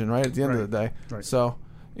decision, right? At the end of the day. Right. So,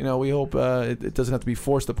 you know, we hope it doesn't have to be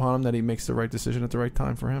forced upon him, that he makes the right decision at the right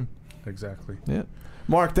time for him. Exactly. Yeah.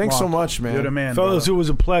 Mark, thanks so much, man. You're the man, fellas. It was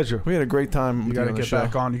a pleasure. We had a great time. You got to get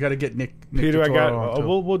back on. You got to get Nick Peter,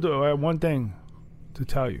 Totoro we'll do one thing to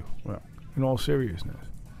tell you. Well, in all seriousnness,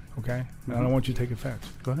 okay? I don't want you to take offense.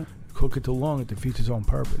 Go ahead. Cook it too long, it defeats its own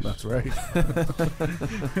purpose. That's right.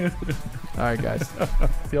 All right, guys.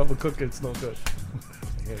 If you overcook it, it's no good.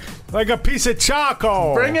 Like a piece of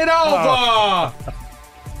charcoal. Bring it over.